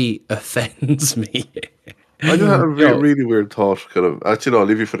actually offends me. I just had a really weird thought. Actually, no, I'll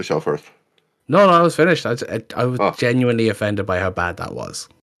leave you finish off first. No, I was finished. I was genuinely offended by how bad that was.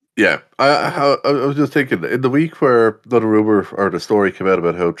 Yeah, I was just thinking, in the week where the rumor or the story came out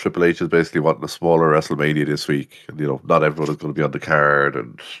about how Triple H is basically wanting a smaller WrestleMania this week, and not everyone is going to be on the card,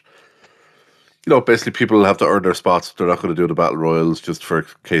 and basically people will have to earn their spots. They're not going to do the battle royals just for a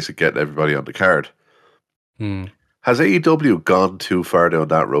case of getting everybody on the card. Has AEW gone too far down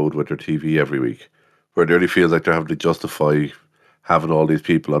that road with their TV every week, where it nearly feels like they're having to justify having all these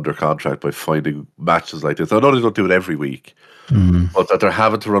people under contract by finding matches like this? I know they don't do it every week, but that they're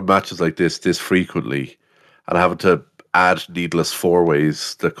having to run matches like this frequently and having to add needless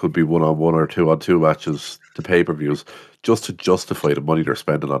four-ways that could be one-on-one or two-on-two matches to pay-per-views just to justify the money they're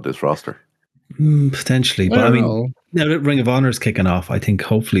spending on this roster. Potentially, but I mean, now that Ring of Honor is kicking off, I think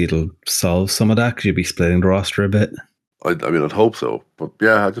hopefully it'll solve some of that because you'll be splitting the roster a bit. I mean, I'd hope so, but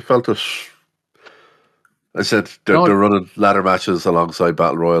yeah, I just felt it. I said they're running ladder matches alongside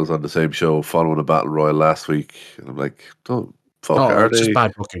battle royals on the same show, following a battle royal last week, and I'm like, don't fuck. It's just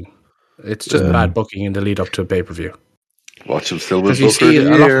bad booking. It's just bad booking in the lead up to a pay per view. Watch them still with Booker. You see a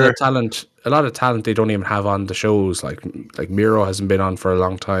lot of talent they don't even have on the shows. Like Miro hasn't been on for a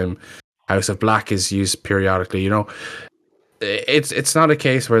long time. House of Black is used periodically. It's not a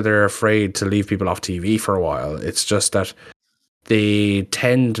case where they're afraid to leave people off TV for a while. It's just that they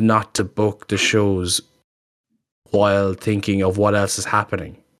tend not to book the shows while thinking of what else is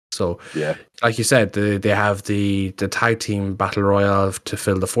happening. So, like you said, they have the tag team battle royale to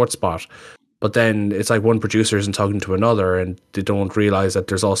fill the fourth spot, but then it's like one producer isn't talking to another, and they don't realize that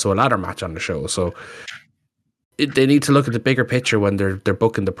there's also a ladder match on the show. So they need to look at the bigger picture when they're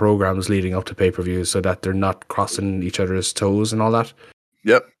booking the programs leading up to pay-per-views, so that they're not crossing each other's toes and all that.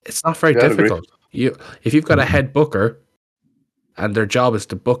 Yep, it's not very difficult. If you've got a head booker, and their job is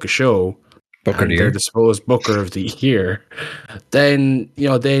to book a show. They're the supposed booker of the year, then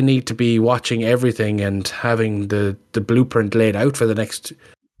they need to be watching everything and having the blueprint laid out for the next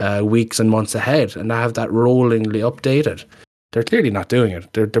weeks and months ahead, and have that rollingly updated. They're clearly not doing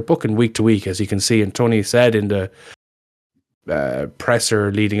it. They're booking week to week, as you can see. And Tony said in the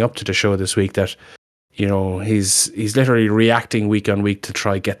presser leading up to the show this week that he's literally reacting week on week to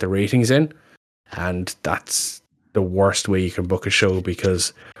try get the ratings in, and that's the worst way you can book a show,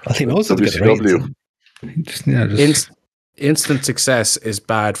 because I think most of the instant success is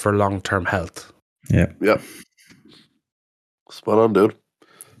bad for long-term health. Yeah. Spot on, dude.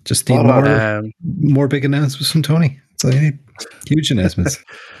 Just need more big announcements from Tony. That's all you need. Huge announcements.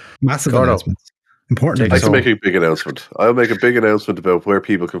 Massive announcements. Important. I can make a big announcement. I'll make a big announcement about where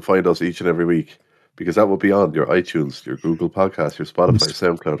people can find us each and every week, because that will be on your iTunes, your Google Podcasts, your Spotify,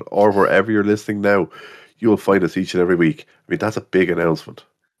 SoundCloud, or wherever you're listening now. You will find us each and every week. I mean, that's a big announcement.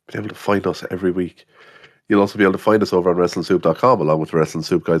 Being able to find us every week. You'll also be able to find us over on WrestlingSoup.com, along with the Wrestling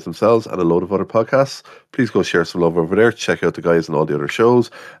Soup guys themselves and a load of other podcasts. Please go share some love over there. Check out the guys and all the other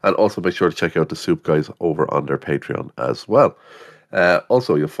shows. And also make sure to check out the Soup guys over on their Patreon as well.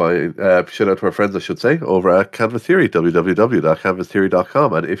 Also, you'll find shout out to our friends, I should say, over at Canvas Theory,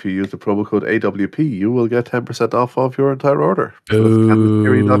 www.canvastheory.com, and if you use the promo code AWP, you will get 10% off your entire order. So that's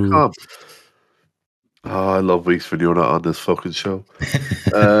canvastheory.com. Oh, I love weeks when you're not on this fucking show.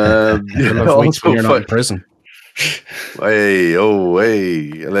 I love weeks when you're not in prison. Hey,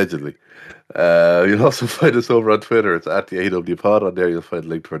 allegedly. You'll also find us over on Twitter. It's at the AW Pod. On there, you'll find a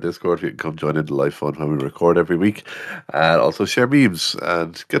link to our Discord. You can come join in the live fun when we record every week, and also share memes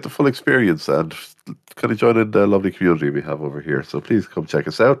and get the full experience and kind of join in the lovely community we have over here. So please come check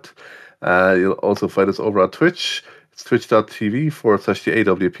us out. You'll also find us over on Twitch. It's twitch.tv/the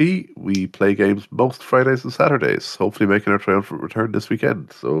AWP. We play games most Fridays and Saturdays, hopefully making our triumphant return this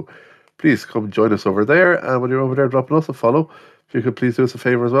weekend. So please come join us over there. And when you're over there dropping us a follow, if you could please do us a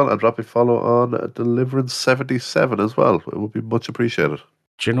favor as well and drop a follow on Deliverance77 as well. It would be much appreciated.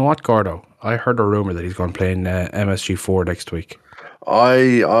 Do you know what, Gordo? I heard a rumor that he's going to play in MSG4 next week.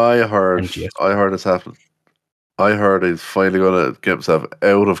 I heard it's happening. I heard he's finally going to get himself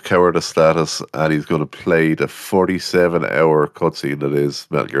out of cowardice status and he's going to play the 47-hour cutscene that is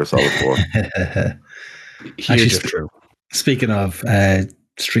Metal Gear Solid 4. Actually, speaking of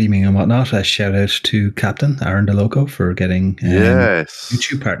streaming and whatnot, a shout out to Captain Aaron DeLoco for getting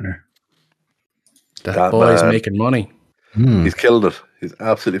YouTube partner. That boy's making money. He's killed it. He's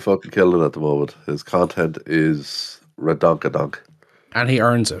absolutely fucking killed it at the moment. His content is redonkadonk. And he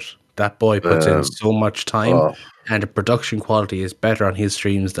earns it. That boy puts in so much time, and the production quality is better on his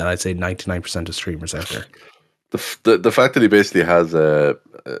streams than I'd say 99% of streamers out there. The fact that he basically has a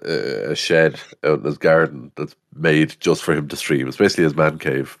shed out in his garden that's made just for him to stream. It's basically his man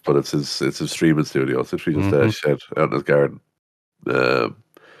cave, but it's his streaming studio. It's literally just a shed out in his garden. The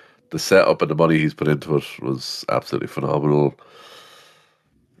setup and the money he's put into it was absolutely phenomenal.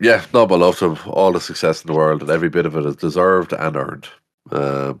 Yeah, not my love to him. All the success in the world, and every bit of it is deserved and earned.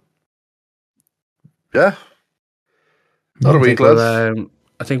 Yeah. Not a week, lads.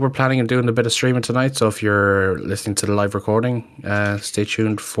 I think we're planning on doing a bit of streaming tonight, so if you're listening to the live recording, stay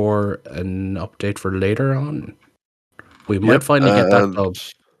tuned for an update for later on. We might finally get that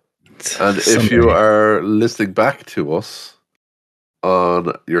dubbed. And if you are listening back to us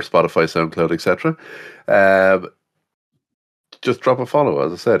on your Spotify, SoundCloud, etc., just drop a follow,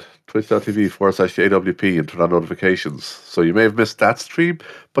 as I said, twitch.tv/AWP and turn on notifications. So you may have missed that stream,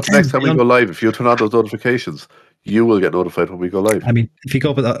 but the next time we go live, if you turn on those notifications, you will get notified when we go live. I mean, if you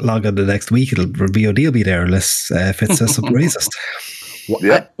go log on the next week, VOD will be there unless Fitz says something racist.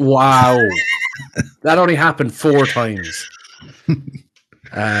 Yeah. Wow. That only happened 4 times.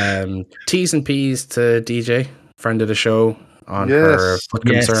 T's and P's to DJ, friend of the show, on her foot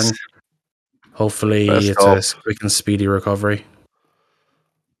concern. Hopefully it's a quick and speedy recovery.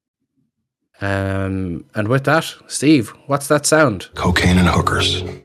 And with that, Steve, what's that sound? Cocaine and hookers.